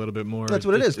it to me a little bit more. That's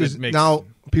what it is. Because now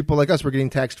people like us, we're getting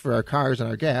taxed for our cars and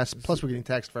our gas, plus we're getting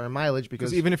taxed for our mileage.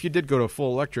 Because even if you did go to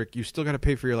full electric, you still got to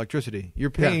pay for your electricity. You're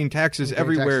paying taxes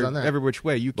everywhere, every which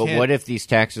way. But what if these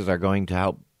taxes are going to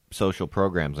help social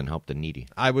programs and help the needy?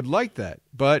 I would like that.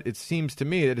 But it seems to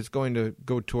me that it's going to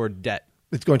go toward debt.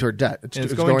 It's going toward debt.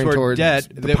 It's going toward debt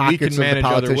that we can manage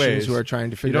other ways. Who are trying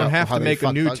to figure out you don't have how to make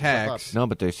a new tax. No,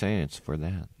 but they're saying it's for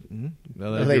that. Mm-hmm.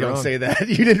 Well, no, they don't say that.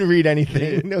 You didn't read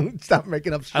anything. No, stop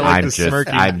making up stuff. I like the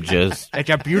smirking. I'm just. It's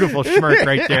a beautiful smirk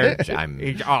right there. I'm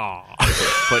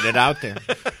putting it out there.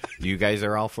 You guys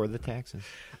are all for the taxes.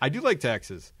 I do like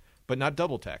taxes, but not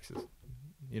double taxes.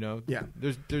 You know,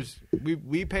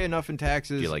 we pay enough in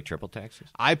taxes. Do you like triple taxes?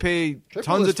 I pay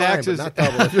tons of taxes. Fine, but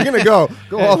not double. If you're gonna go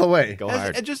all the way. Go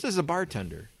hard. And just as a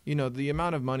bartender, you know, the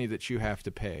amount of money that you have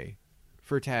to pay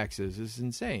for taxes is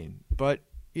insane. But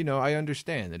you know, I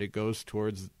understand that it goes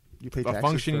towards you pay taxes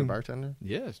functioning for a bartender.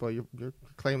 Yes. Well, you're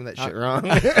claiming that shit wrong.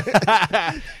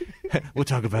 We'll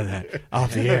talk about that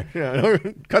off the air. Yeah,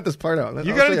 cut this part out.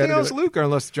 You got anything else, Luke? Or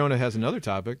unless Jonah has another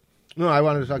topic. No, I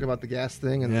wanted to talk about the gas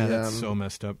thing and that's so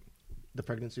messed up. The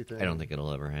pregnancy thing. I don't think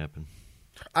it'll ever happen.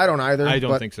 I don't either. I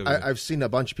don't think so either. I've seen a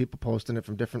bunch of people posting it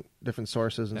from different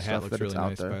sources and the stuff hat looks that really it's out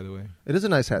nice, there. by the way. It is a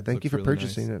nice hat. Thank you for really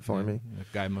purchasing it for me.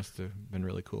 That guy must have been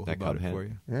really cool That about it hat. for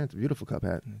you. Yeah, it's a beautiful cup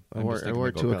hat. I I'm wore just it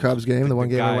thinking to a Cubs. Cubs game, the one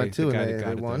game I went to, the guy and that got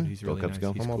they it, won. He's Go really Cubs, nice.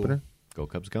 go. He's Home cool. opener. Go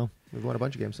Cubs, go. We've won a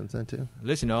bunch of games since then too.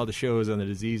 Listen to all the shows on the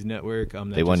Disease Network.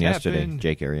 They won yesterday.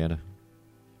 Jake Arrieta.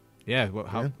 Yeah, well,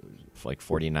 how? Yeah. Like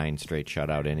 49 straight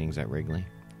shutout innings at Wrigley.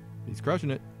 He's crushing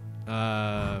it.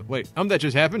 Wait, that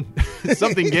just happened.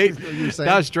 Something Gate,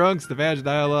 Dodge Drunks, the Badge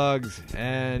Dialogues,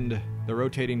 and the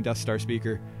rotating Death Star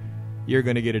speaker. You're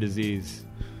going to get a disease.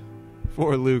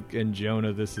 For Luke and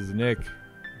Jonah, this is Nick.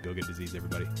 Go get disease,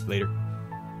 everybody. Later.